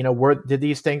possibility. Where did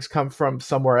these things come from?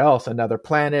 Somewhere else, another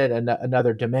planet,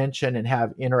 another dimension, and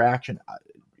have interaction?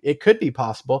 It could be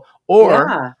possible.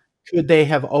 Or could they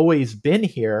have always been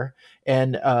here?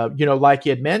 And, like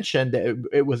you had mentioned,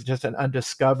 it was just an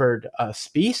undiscovered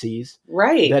species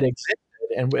that existed.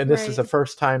 And this is the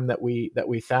first time that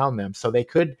we found them. So they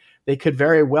could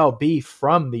very well be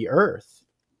from the Earth.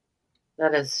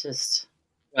 That is just,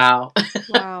 wow.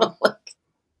 Wow.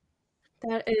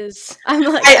 That is, I'm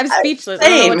speechless. I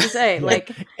don't know what to say.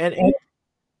 And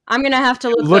I'm going to have to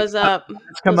look those up.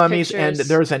 Those mummies, and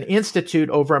there's an institute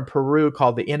over in Peru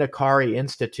called the Inacari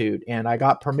Institute. And I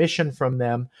got permission from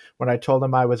them when I told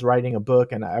them I was writing a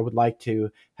book and I would like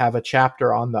to have a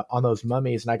chapter on those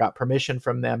mummies. And I got permission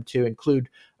from them to include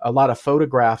a lot of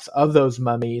photographs of those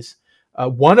mummies,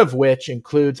 one of which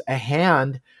includes a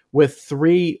hand with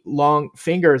 3 long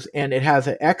fingers, and it has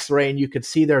an X-ray, and you could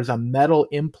see there's a metal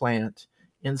implant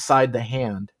inside the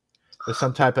hand. There's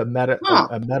some type of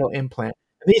a metal implant.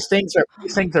 These things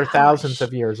are thousands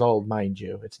of years old, mind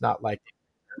you. It's not like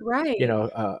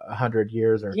 100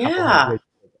 years or a couple hundred,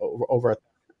 over 1,000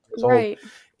 years old.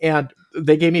 And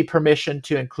they gave me permission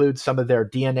to include some of their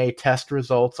DNA test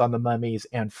results on the mummies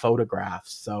and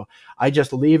photographs. So I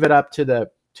just leave it up to the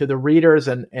readers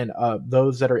and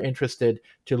those that are interested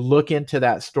to look into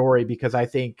that story, because I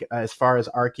think as far as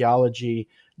archaeology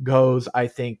goes, I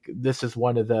think this is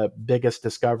one of the biggest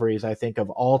discoveries, I think, of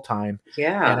all time.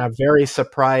 Yeah. And I'm very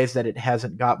surprised that it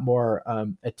hasn't got more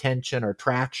attention or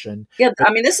traction. Yeah,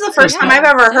 I mean, this is the first time I've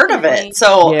ever heard of it.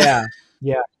 So yeah.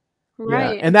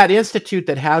 Right. Yeah. And that institute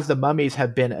that has the mummies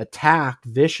have been attacked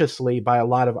viciously by a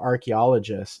lot of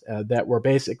archaeologists that were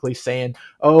basically saying,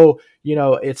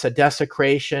 it's a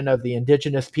desecration of the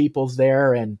indigenous peoples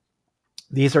there, and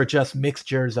these are just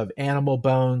mixtures of animal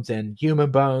bones and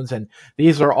human bones, and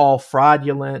these are all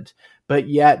fraudulent. But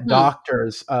yet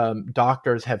doctors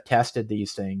have tested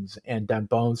these things and done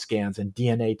bone scans and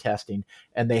DNA testing,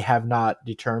 and they have not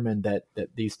determined that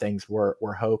these things were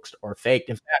hoaxed or faked.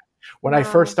 In fact, when I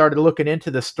first started looking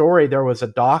into the story, there was a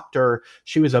doctor.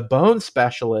 She was a bone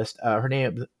specialist. Her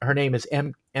name is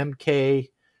MK.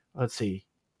 Let's see.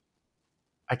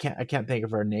 I can't think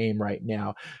of her name right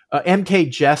now. MK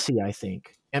Jessie, I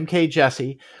think. MK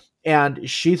Jessie. And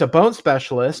she's a bone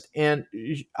specialist. And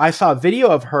I saw a video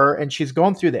of her, and she's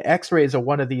going through the x-rays of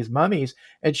one of these mummies.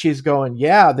 And she's going,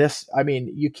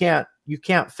 you can't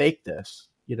fake this.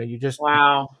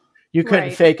 wow. You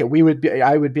couldn't fake it.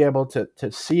 I would be able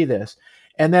to see this.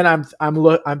 And then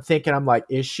I'm thinking, I'm like,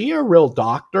 is she a real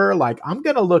doctor? Like, I'm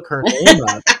going to look her name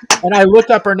up. And I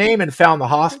looked up her name and found the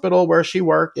hospital where she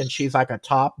worked, and she's like a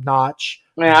top-notch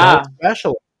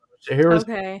specialist. So here was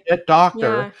a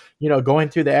doctor, going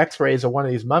through the x-rays of one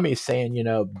of these mummies saying,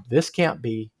 this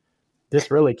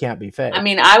really can't be fake. I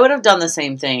mean, I would have done the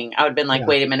same thing. I would have been like,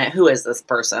 wait a minute, who is this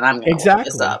person? I'm going to look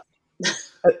this up.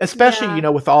 Especially,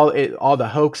 with all the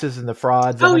hoaxes and the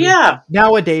frauds.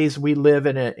 Nowadays we live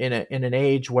in an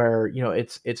age where,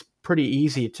 it's pretty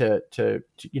easy to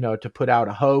put out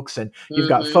a hoax, and you've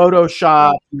got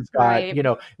Photoshop, you've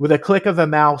got, with a click of a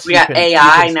mouse. We got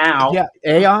AI now. Yeah.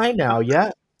 AI now.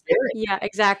 Yeah. Scary. Yeah,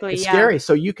 exactly. It's scary.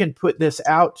 So you can put this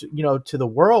out, to the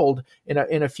world in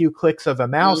a few clicks of a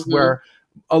mouse, where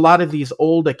a lot of these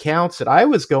old accounts that I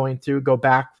was going through go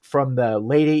back from the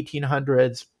late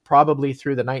 1800s, probably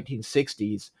through the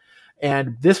 1960s.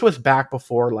 And this was back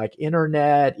before like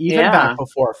internet, even back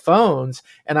before phones.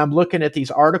 And I'm looking at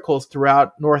these articles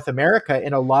throughout North America,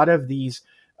 and a lot of these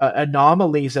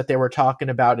anomalies that they were talking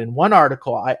about in one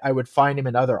article, I would find them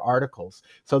in other articles.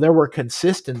 So there were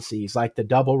consistencies like the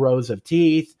double rows of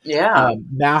teeth,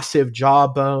 massive jaw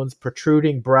bones,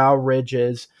 protruding brow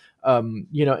ridges,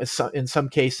 in some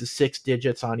cases 6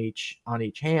 digits on each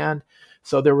hand.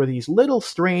 So there were these little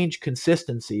strange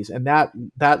consistencies, and that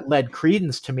led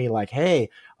credence to me like, hey,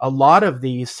 a lot of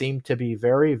these seem to be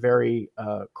very, very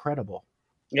credible.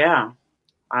 Yeah.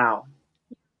 Wow.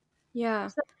 Yeah.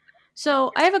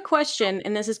 So I have a question,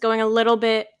 and this is going a little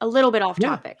bit off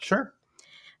topic. Sure.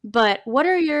 But what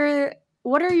are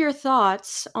your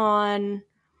thoughts on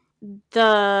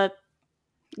the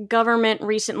government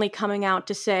recently coming out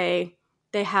to say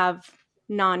they have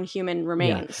non-human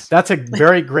remains? Yeah, that's a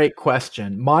very great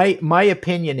question. My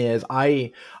opinion is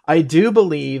I do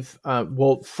believe.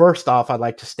 Well, first off, I'd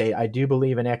like to state I do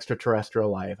believe in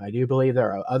extraterrestrial life. I do believe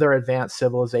there are other advanced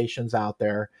civilizations out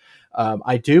there.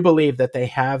 I do believe that they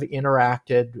have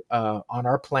interacted on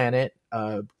our planet,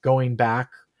 going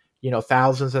back,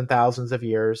 thousands and thousands of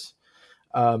years.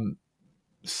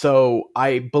 So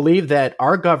I believe that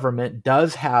our government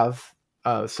does have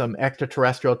some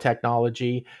extraterrestrial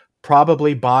technology,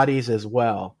 probably bodies as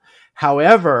well.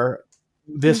 However,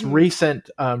 this recent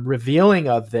revealing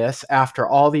of this after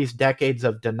all these decades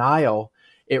of denial,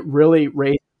 it really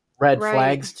raised red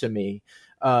flags to me,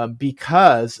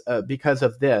 because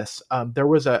of this. There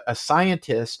was a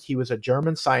scientist. He was a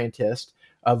German scientist,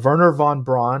 Werner von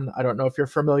Braun. I don't know if you're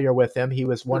familiar with him. He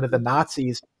was one of the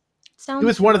Nazis. He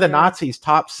was one of the Nazis'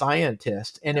 top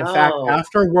scientists. And in fact,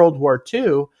 after World War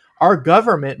II, our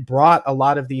government brought a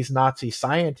lot of these Nazi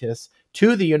scientists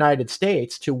to the United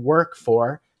States to work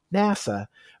for NASA.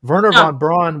 Werner von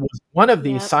Braun was one of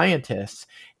these scientists,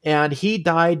 and he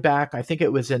died back, I think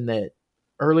it was in the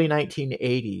early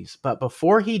 1980s. But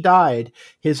before he died,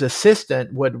 his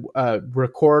assistant would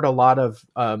record a lot of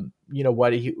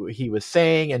what he was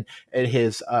saying and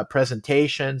his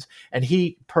presentations. And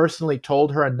he personally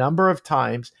told her a number of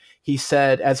times. He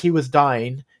said, as he was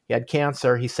dying, he had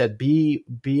cancer. He said, "Be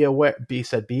aware." He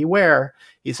said, "Beware."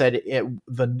 He said,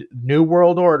 "The New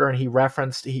World Order," and he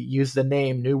used the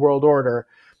name New World Order,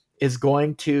 is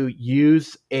going to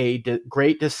use a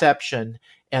great deception,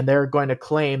 and they're going to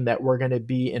claim that we're going to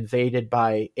be invaded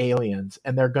by aliens,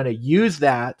 and they're going to use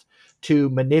that to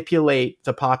manipulate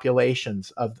the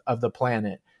populations of the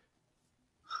planet.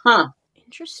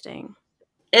 Interesting.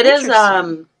 It is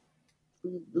a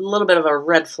little bit of a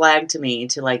red flag to me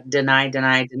to like deny,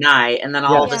 and then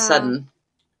all of a sudden,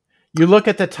 you look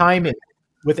at the timing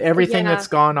with everything that's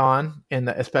gone on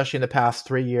especially in the past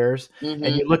 3 years, and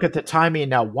you look at the timing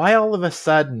now. Why all of a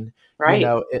sudden,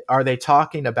 are they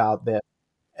talking about this?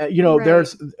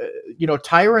 There's,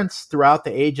 tyrants throughout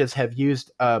the ages have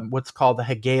used what's called the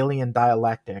Hegelian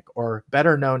dialectic, or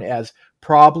better known as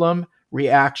problem,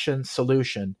 reaction,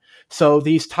 solution. So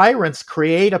these tyrants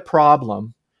create a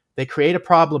problem. They create a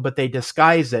problem, but they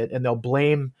disguise it, and they'll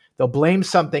blame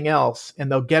something else, and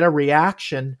they'll get a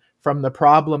reaction from the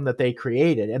problem that they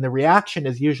created. And the reaction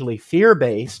is usually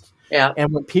fear-based. Yeah.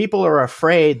 And when people are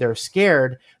afraid, they're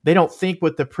scared, they don't think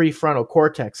with the prefrontal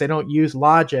cortex. They don't use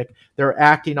logic. They're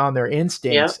acting on their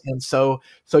instincts. Yeah. And so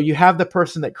you have the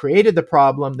person that created the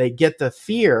problem, they get the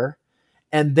fear,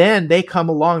 and then they come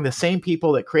along, the same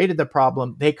people that created the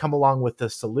problem, they come along with the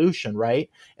solution, right?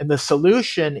 And the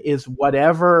solution is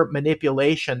whatever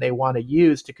manipulation they want to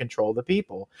use to control the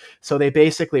people. So they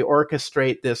basically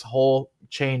orchestrate this whole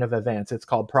chain of events. It's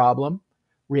called problem,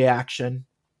 reaction,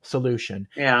 solution.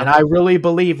 Yeah. And I really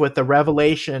believe with the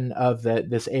revelation of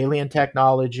this alien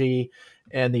technology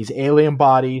and these alien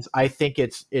bodies, I think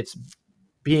it's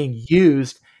being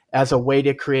used as a way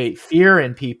to create fear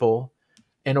in people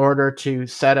in order to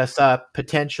set us up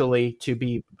potentially to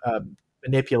be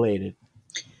manipulated.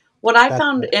 What I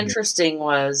found interesting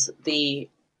was the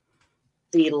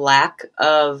lack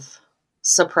of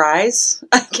surprise,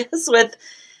 I guess,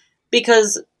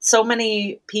 because so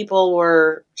many people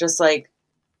were just like,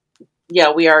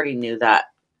 yeah, we already knew that.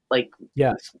 Like,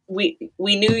 yes, we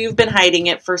knew you've been hiding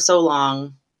it for so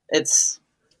long.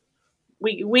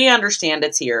 We understand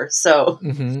it's here. So,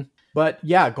 But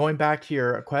yeah, going back to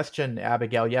your question,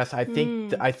 Abigail, yes, I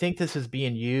think this is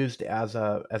being used as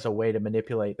a way to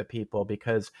manipulate the people,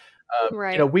 because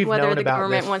we've whether known the about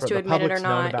government this, wants to the admit it or public's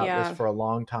known not. about this for a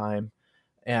long time,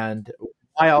 and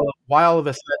why all of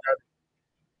a sudden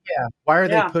why are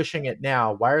they pushing it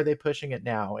now? Why are they pushing it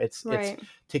now? It's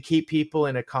to keep people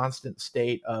in a constant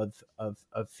state of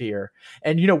fear.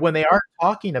 And when they are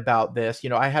talking about this,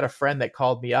 I had a friend that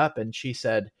called me up, and she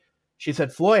said she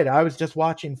said, Floyd, I was just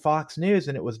watching Fox News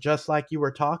and it was just like you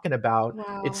were talking about.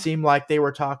 Wow. It seemed like they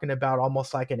were talking about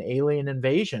almost like an alien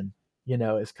invasion,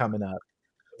 is coming up.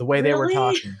 The way they were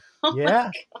talking. Oh yeah.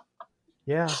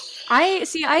 Yeah.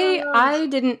 I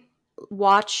didn't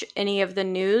watch any of the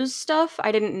news stuff.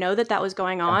 I didn't know that was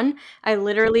going on. I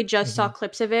literally just saw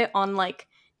clips of it on like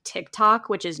TikTok,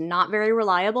 which is not very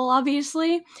reliable,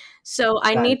 obviously. So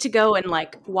I need to go and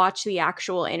like watch the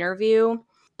actual interview.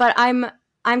 But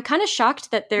I'm kind of shocked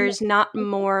that there's not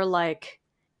more like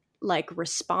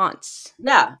response.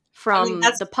 Yeah. From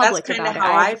the public that's about it.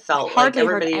 How I felt. Hardly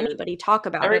heard anybody talk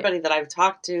about everybody that I've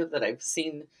talked to, that I've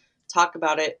seen talk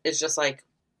about it, is just like,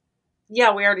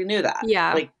 yeah, we already knew that.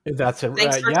 Yeah. Like, that's it.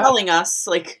 Thanks for telling us.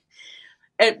 Like,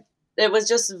 it was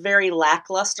just a very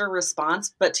lackluster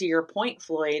response. But to your point,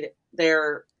 Floyd,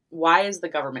 why is the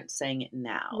government saying it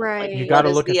now? Right. Like, you got to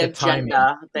look at the timing.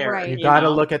 There. Right. You got to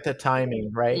look at the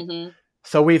timing, right? Mm-hmm.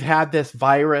 So we've had this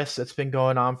virus that's been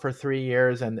going on for 3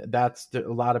 years, and a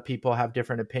lot of people have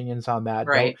different opinions on that.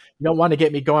 Right. You don't want to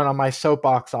get me going on my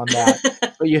soapbox on that.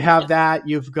 But you have that.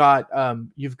 You've got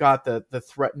the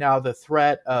threat now. The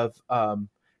threat of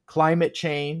climate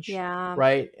change,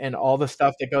 right, and all the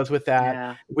stuff that goes with that.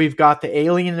 Yeah. We've got the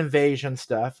alien invasion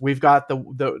stuff. We've got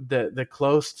the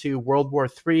close to World War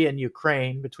III in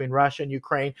Ukraine, between Russia and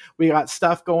Ukraine. We got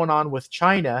stuff going on with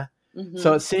China. Mm-hmm.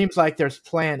 So it seems like there's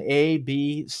plan A,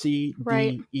 B, C,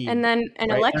 right. D, E. And then an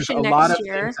right? election next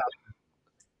year.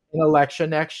 An election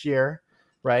next year,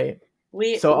 right?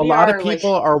 A a lot of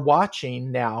people are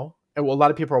watching now. And a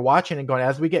lot of people are watching and going,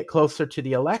 as we get closer to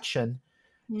the election,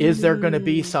 is there going to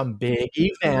be some big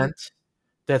event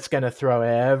that's going to throw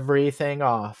everything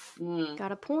off?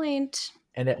 Got a point.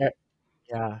 And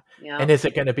and is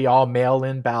it going to be all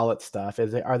mail-in ballot stuff?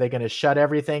 Are they going to shut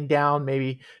everything down,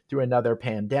 maybe through another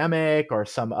pandemic or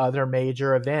some other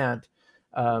major event,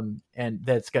 and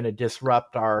that's going to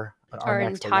disrupt our entire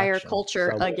election?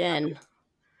 culture again.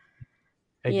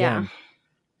 Yeah.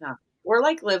 We're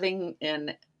like living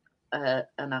in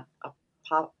an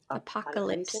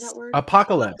apocalypse.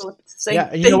 Apocalypse.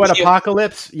 Yeah, you know what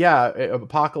apocalypse? Yeah,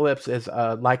 apocalypse is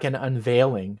like an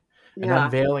unveiling. An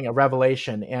unveiling, a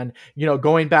revelation. And,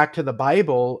 going back to the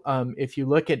Bible, if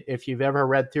you've ever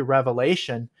read through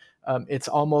Revelation, it's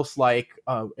almost like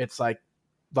it's like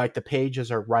the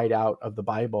pages are right out of the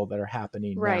Bible that are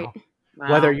happening now. Wow.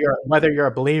 Whether you're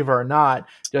a believer or not,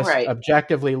 just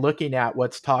objectively looking at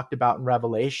what's talked about in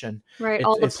Revelation. Right,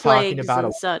 all the plagues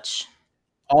and such.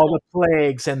 All the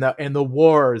plagues and the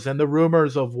wars and the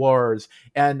rumors of wars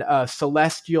and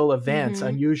celestial events,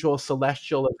 unusual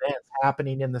celestial events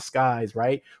happening in the skies,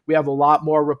 right? We have a lot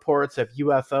more reports of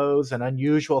UFOs and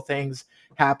unusual things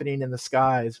happening in the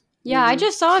skies. Yeah, I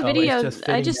just saw a video.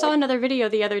 I just saw another video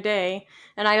the other day,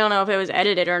 and I don't know if it was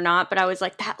edited or not, but I was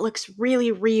like, that looks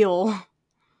really real.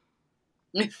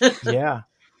 Yeah.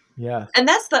 And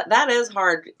that is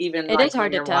hard, even it is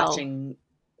hard to tell. Watching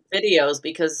videos,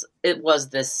 because it was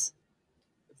this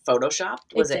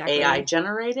photoshopped. Was it AI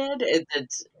generated?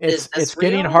 It's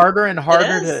getting harder and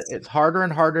harder it's harder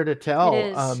and harder to tell.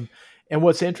 And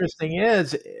what's interesting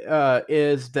is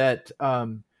that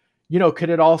could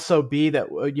it also be that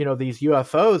these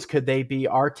UFOs, could they be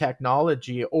our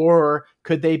technology, or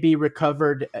could they be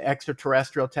recovered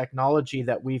extraterrestrial technology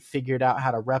that we've figured out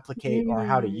how to replicate or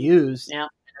how to use? Yeah.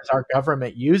 Is our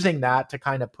government using that to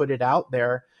kind of put it out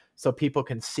there so people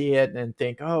can see it and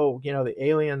think, the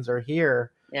aliens are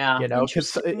here? Yeah.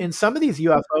 Because in some of these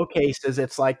UFO cases,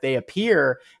 it's like they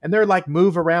appear and they're like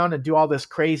move around and do all this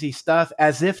crazy stuff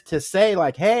as if to say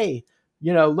like, hey,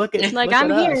 look at like, look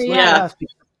I'm at here. us, Yeah. look at us.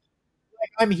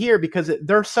 I'm here because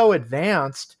they're so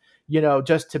advanced,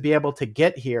 just to be able to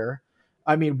get here.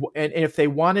 I mean, and if they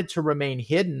wanted to remain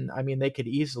hidden, I mean, they could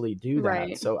easily do that.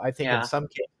 Right. So I think in some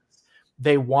cases,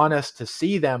 they want us to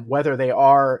see them, whether they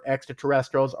are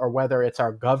extraterrestrials or whether it's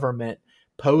our government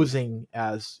posing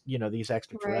as, these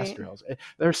extraterrestrials. Right.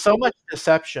 There's so much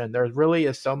deception. There really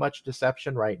is so much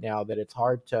deception right now that it's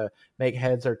hard to make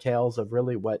heads or tails of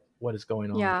really what is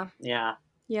going on.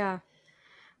 Yeah.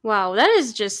 Wow, that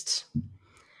is just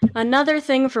another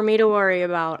thing for me to worry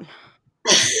about.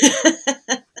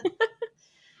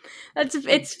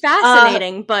 It's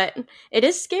fascinating, but it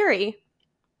is scary.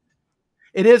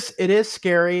 It is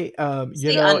scary. It's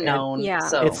the unknown.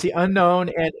 It's the unknown,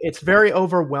 and it's very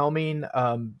overwhelming.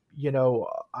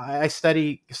 I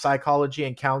study psychology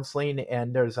and counseling,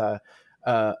 and there's a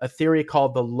theory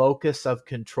called the locus of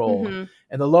control.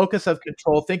 And the locus of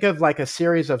control, think of like a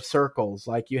series of circles.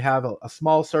 Like you have a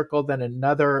small circle, then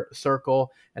another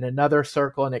circle, and another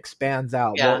circle, and expands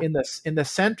out. Yeah. Well, in the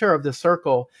center of the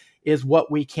circle is what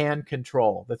we can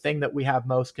control, the thing that we have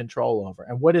most control over.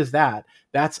 And what is that?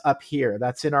 That's up here.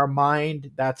 That's in our mind.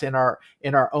 That's in our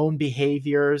own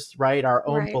behaviors, right? Our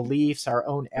own beliefs, our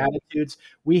own attitudes.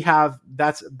 We have,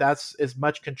 that's as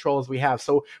much control as we have.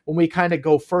 So when we kind of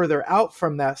go further out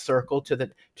from that circle to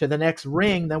the next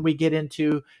ring, then we get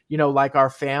into, like our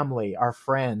family, our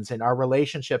friends, and our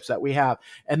relationships that we have.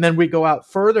 And then we go out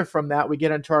further from that, we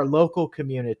get into our local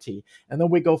community. And then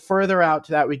we go further out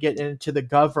to that, we get into the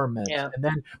government. Yeah. And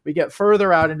then we get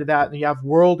further out into that, and you have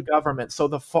world government. So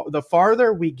the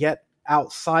farther we get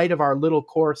outside of our little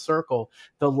core circle,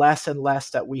 the less and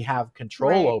less that we have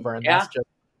control over. And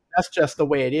that's just the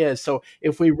way it is. So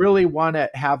if we really want to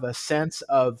have a sense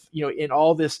of, in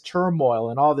all this turmoil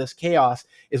and all this chaos,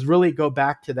 is really go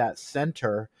back to that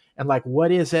center and like,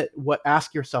 what is it?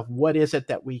 Ask yourself, what is it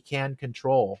that we can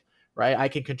control? Right? I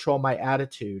can control my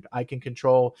attitude. I can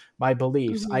control my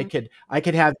beliefs. Mm-hmm. I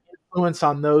could have influence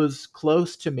on those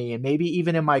close to me and maybe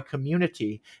even in my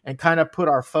community, and kind of put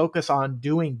our focus on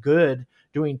doing good,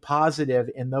 doing positive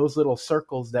in those little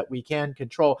circles that we can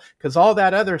control. Because all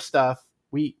that other stuff,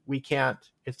 we can't.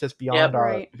 It's just beyond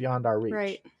beyond our reach.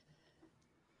 Right.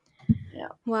 Yeah.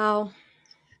 Wow.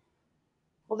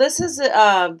 Well, this has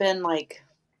been like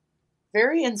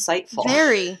very insightful.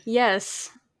 Very, yes.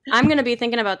 I'm going to be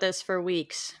thinking about this for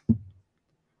weeks.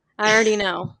 I already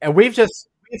know. And we've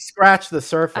scratched the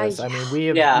surface. I mean, we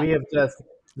have just,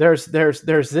 there's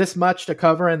this much to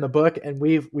cover in the book, and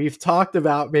we've talked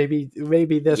about maybe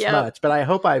this much, but I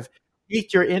hope I've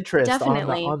piqued your interest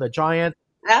on the giant.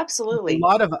 Absolutely. A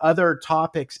lot of other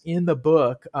topics in the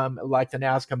book, like the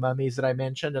Nazca mummies that I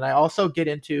mentioned. And I also get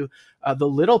into the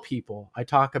little people. I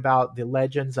talk about the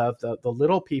legends of the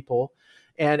little people.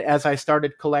 And as I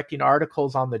started collecting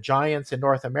articles on the giants in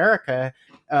North America,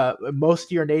 most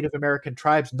of your Native American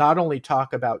tribes not only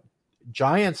talk about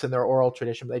giants in their oral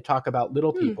tradition, but they talk about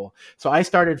little people. So I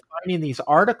started finding these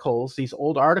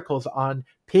old articles on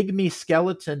pygmy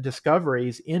skeleton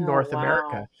discoveries in North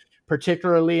America,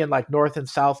 particularly in like North and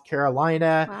South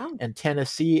Carolina and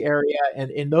Tennessee area.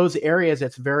 And in those areas,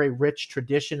 it's very rich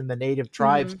tradition in the native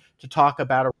tribes to talk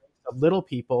about a race of little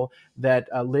people that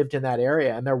lived in that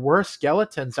area. And there were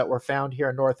skeletons that were found here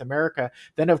in North America.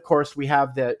 Then, of course, we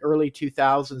have the early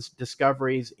 2000s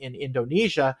discoveries in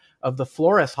Indonesia of the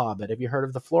Flores hobbit. Have you heard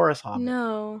of the Flores hobbit?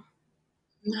 No.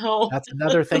 That's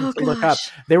another thing to look up.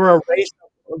 They were a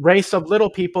race of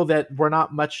little people that were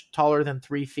not much taller than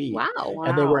 3 feet. Wow.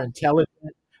 And they were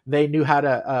intelligent. They knew how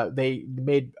to, they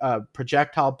made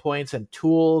projectile points and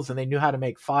tools, and they knew how to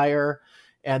make fire.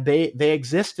 And they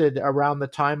existed around the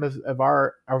time of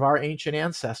our ancient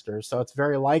ancestors. So it's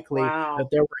very likely that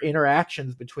there were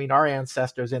interactions between our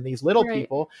ancestors and these little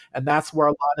people. And that's where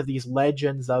a lot of these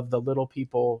legends of the little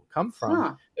people come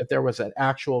from, that there was an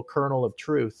actual kernel of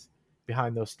truth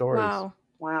behind those stories.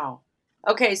 Wow.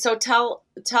 Okay, so tell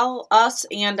us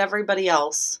and everybody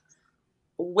else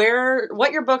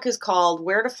what your book is called,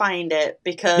 where to find it,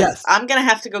 because I'm going to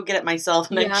have to go get it myself,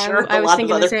 and I'm sure a lot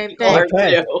of other people are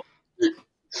too.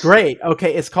 Great.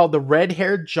 Okay, it's called The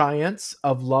Red-Haired Giants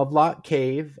of Lovelock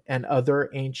Cave and Other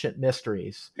Ancient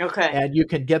Mysteries. Okay. And you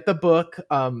can get the book.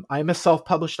 I'm a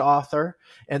self-published author,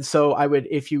 and so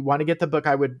if you want to get the book,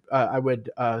 I would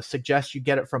suggest you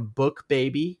get it from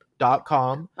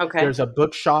bookbaby.com. Okay. There's a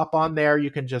bookshop on there. You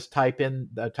can just type in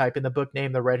the book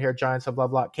name, The Red-Haired Giants of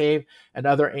Lovelock Cave and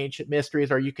Other Ancient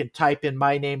Mysteries, or you can type in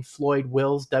my name, Floyd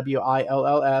Wills,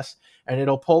 Wills, and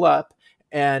it'll pull up.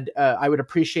 And I would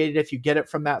appreciate it if you get it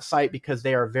from that site, because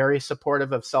they are very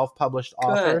supportive of self-published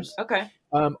authors. Okay.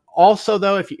 Also,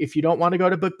 though, if you don't want to go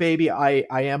to BookBaby,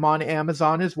 I am on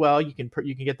Amazon as well. You can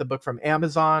get the book from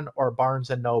Amazon or Barnes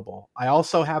and Noble. I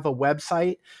also have a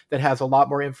website that has a lot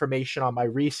more information on my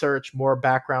research, more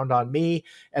background on me,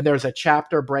 and there's a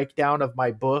chapter breakdown of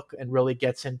my book and really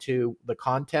gets into the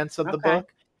contents of the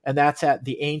book. And that's at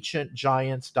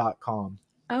theancientgiants.com.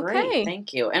 Okay. Great,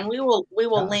 thank you. And we will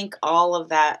link all of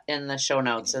that in the show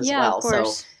notes as well, of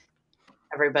course, so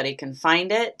everybody can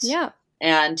find it. Yeah.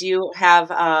 And do you have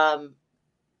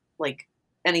like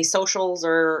any socials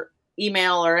or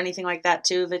email or anything like that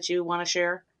too that you want to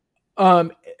share?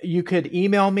 You could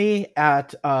email me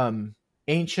at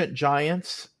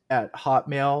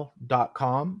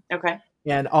ancientgiants@hotmail.com. Okay.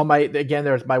 And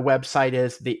there's my website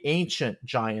is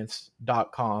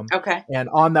theancientgiants.com. Okay. And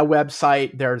on the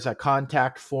website, there's a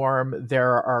contact form.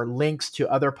 There are links to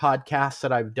other podcasts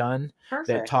that I've done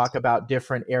that talk about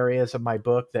different areas of my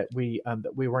book that we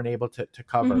weren't able to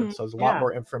cover. So there's a lot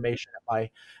more information at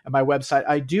my website.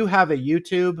 I do have a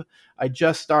YouTube I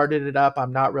just started it up.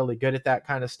 I'm not really good at that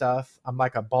kind of stuff. I'm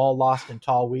like a ball lost in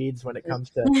tall weeds when it comes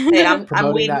to Hey,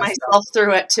 I'm weeding myself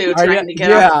through it too, trying to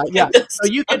get off. Yeah. So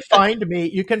you can find me.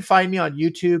 You can find me on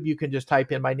YouTube. You can just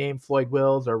type in my name, Floyd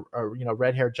Wills, or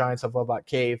Red Hair Giants of Lovelock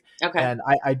Cave. Okay. And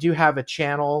I do have a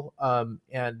channel,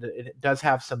 and it does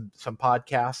have some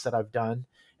podcasts that I've done.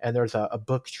 And there's a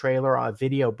book trailer, a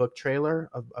video book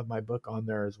trailer of my book on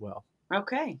there as well.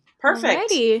 Okay,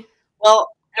 perfect. Alrighty. Well,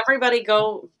 everybody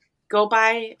go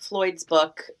buy Floyd's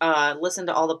book. Listen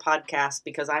to all the podcasts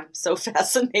because I'm so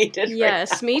fascinated.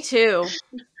 Yes, right now. Me too.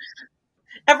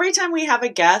 Every time we have a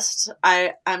guest,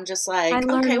 I'm just like,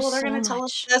 okay, well, they're going to tell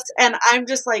us this. And I'm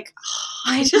just like,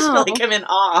 I just feel like I'm in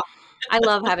awe. I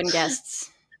love having guests.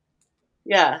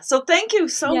 Yeah. So thank you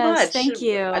so much. Thank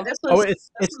you.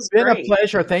 It's been great. A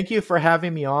pleasure. Thank you for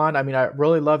having me on. I mean, I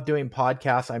really love doing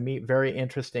podcasts. I meet very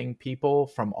interesting people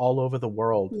from all over the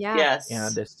world. Yeah. Yes.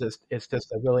 And it's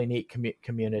just a really neat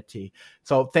community.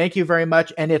 So thank you very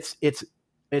much. And it's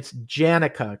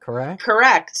Janica, correct?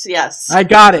 Correct. Yes. I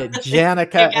got it.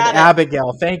 Janica and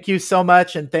Abigail. Thank you so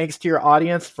much. And thanks to your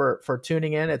audience for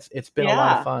tuning in. It's been a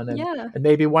lot of fun. And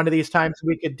maybe one of these times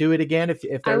we could do it again. If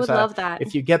there's I would love that.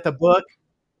 If you get the book,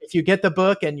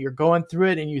 and you're going through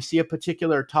it and you see a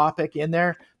particular topic in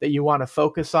there that you want to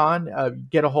focus on,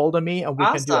 get a hold of me and we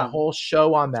can do a whole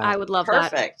show on that. I would love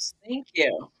that. Perfect. Thank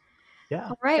you. Yeah.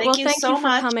 All right. Thank thank you so for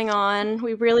much. coming on.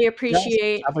 We really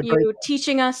appreciate you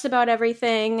teaching us about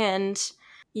everything. And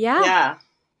yeah.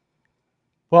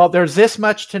 Well, there's this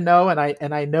much to know, and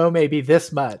I know maybe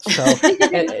this much. So,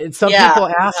 and some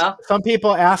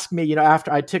people ask me,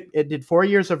 after I did 4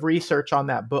 years of research on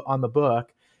that book, on the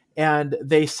book, and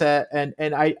they said,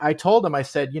 and I told them, I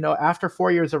said, after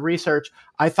 4 years of research,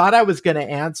 I thought I was going to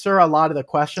answer a lot of the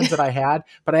questions that I had,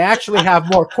 but I actually have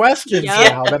more questions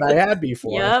now than I had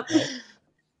before. Yep. So.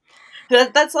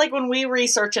 That's like when we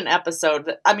research an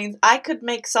episode. I mean, I could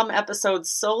make some episodes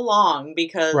so long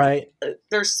because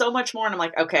there's so much more. And I'm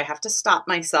like, okay, I have to stop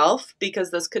myself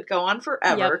because this could go on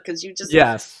forever. Because you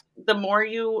just, the more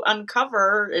you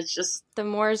uncover, it's just, the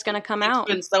more is going to come out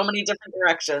in so many different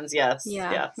directions. Yes.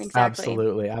 Yeah,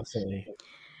 exactly. Absolutely.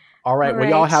 All right. Well,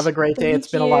 y'all have a great day.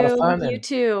 It's been a lot of fun. You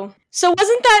too. So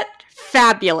wasn't that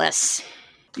fabulous?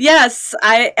 Yes.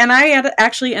 I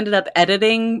actually ended up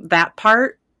editing that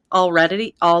part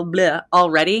already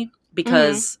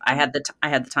because I had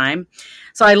the time,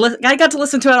 so I got to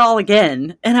listen to it all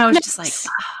again, and I was just like,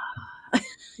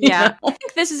 I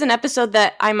think this is an episode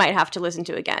that I might have to listen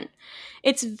to again.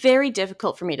 It's very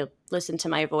difficult for me to listen to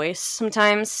my voice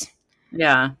sometimes.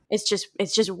 Yeah, it's just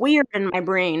weird in my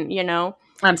brain,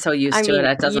 I'm so used to it.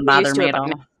 It doesn't bother me at all.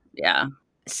 Yeah.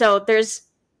 So there's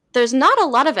not a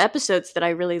lot of episodes that I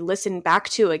really listen back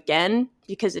to again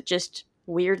because it just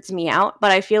weirds me out,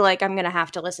 but I feel like I'm gonna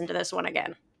have to listen to this one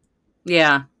again.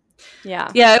 Yeah,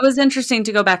 it was interesting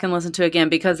to go back and listen to again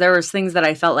because there was things that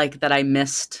I felt like that I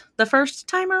missed the first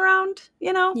time around,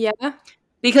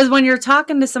 because when you're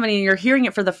talking to somebody and you're hearing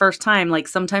it for the first time, like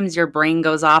sometimes your brain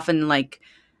goes off in like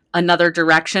another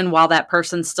direction while that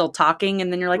person's still talking,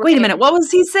 and then you're like, wait a minute, what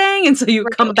was he saying? And so you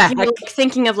come back you're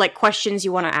thinking of like questions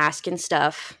you want to ask and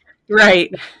stuff.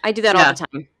 Right. I do that all the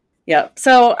time. Yep.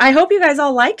 So I hope you guys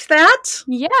all liked that.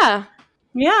 Yeah.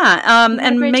 Yeah.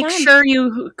 And make sure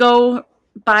you go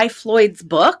buy Floyd's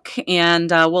book, and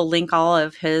we'll link all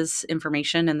of his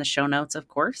information in the show notes, of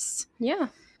course. Yeah,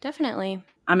 definitely.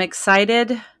 I'm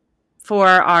excited for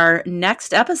our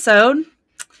next episode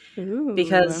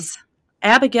because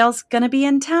Abigail's going to be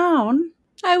in town.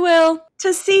 I will.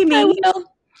 To see me. I will.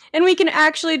 And we can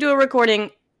actually do a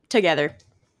recording together.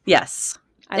 Yes.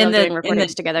 I love doing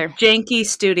recordings together. Janky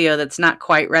studio that's not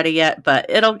quite ready yet, but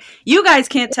you guys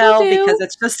can't tell because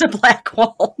it's just a black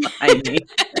wall behind me.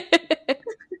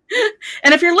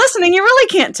 And if you're listening, you really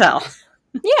can't tell.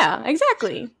 Yeah,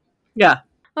 exactly. Yeah.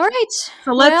 All right.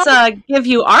 So let's give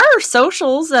you our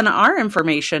socials and our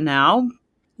information now.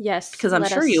 Yes. Because I'm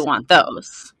sure you want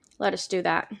those. Let us do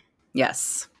that.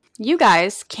 Yes. You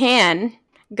guys can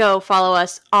go follow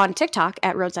us on TikTok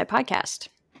at Roadside Podcast.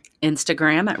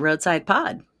 Instagram at Roadside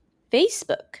Pod.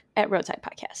 Facebook at Roadside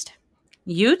Podcast.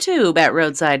 YouTube at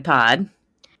Roadside Pod.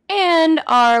 And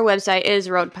our website is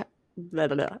Roadpied.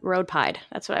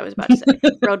 That's what I was about to say.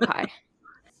 Roadpie.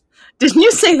 Didn't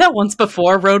you say that once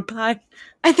before, Road Pie?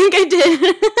 I think I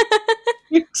did.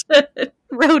 You did.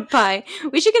 Road Pie.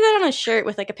 We should get that on a shirt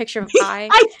with like a picture of pie.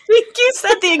 I think you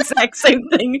said the exact same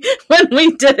thing when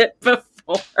we did it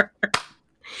before.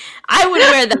 I would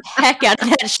wear the heck out of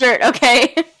that shirt,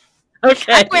 okay?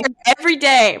 Okay. I wear it every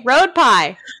day. Road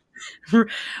Pie.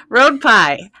 Road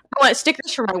Pie. I want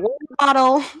stickers for my water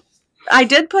bottle. I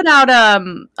did put out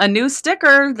a new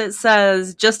sticker that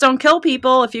says "Just don't kill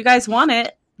people" if you guys want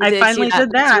it. I finally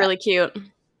did that. It's really cute.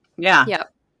 Yeah. Yeah.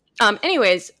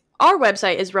 Anyways, our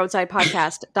website is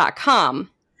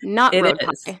roadsidepodcast.com, not It road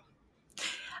is.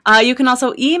 pie. You can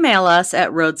also email us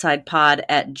at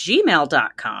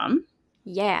roadsidepod@gmail.com.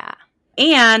 Yeah.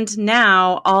 And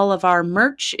now all of our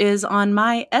merch is on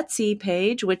my Etsy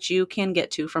page, which you can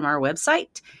get to from our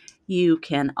website. You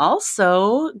can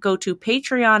also go to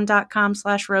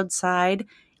patreon.com/roadside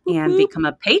and become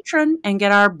a patron and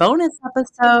get our bonus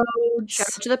episodes. Shout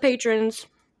out to the patrons.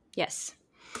 Yes.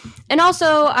 And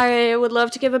also, I would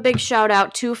love to give a big shout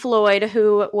out to Floyd,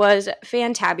 who was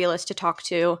fantabulous to talk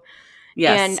to.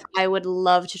 Yes. And I would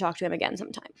love to talk to him again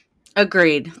sometime.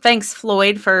 Agreed. Thanks,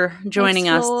 Floyd, for joining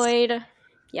us. Floyd.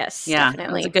 Yes, yeah,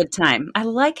 definitely. It was a good time. I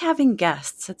like having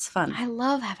guests. It's fun. I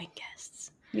love having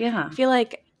guests. Yeah. I feel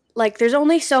like there's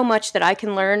only so much that I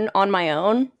can learn on my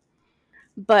own.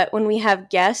 But when we have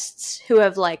guests who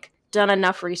have done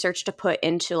enough research to put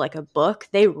into a book,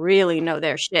 they really know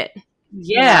their shit.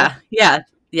 Yeah. Yeah,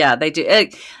 they do.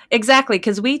 Exactly,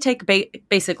 because we take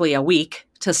basically a week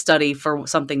to study for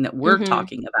something that we're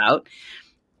talking about.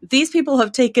 These people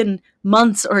have taken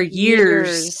months or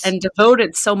years and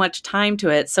devoted so much time to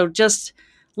it. So just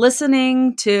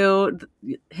listening to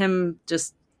him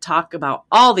just talk about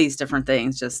all these different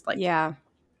things, just yeah,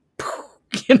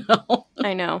 you know.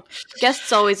 I know.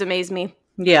 Guests always amaze me.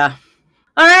 Yeah.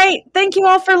 All right. Thank you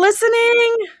all for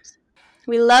listening.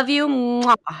 We love you.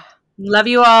 Mwah. Love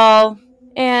you all.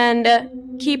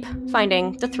 And keep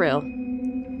finding the thrill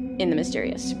in the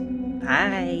mysterious.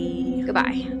 Bye.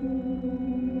 Goodbye.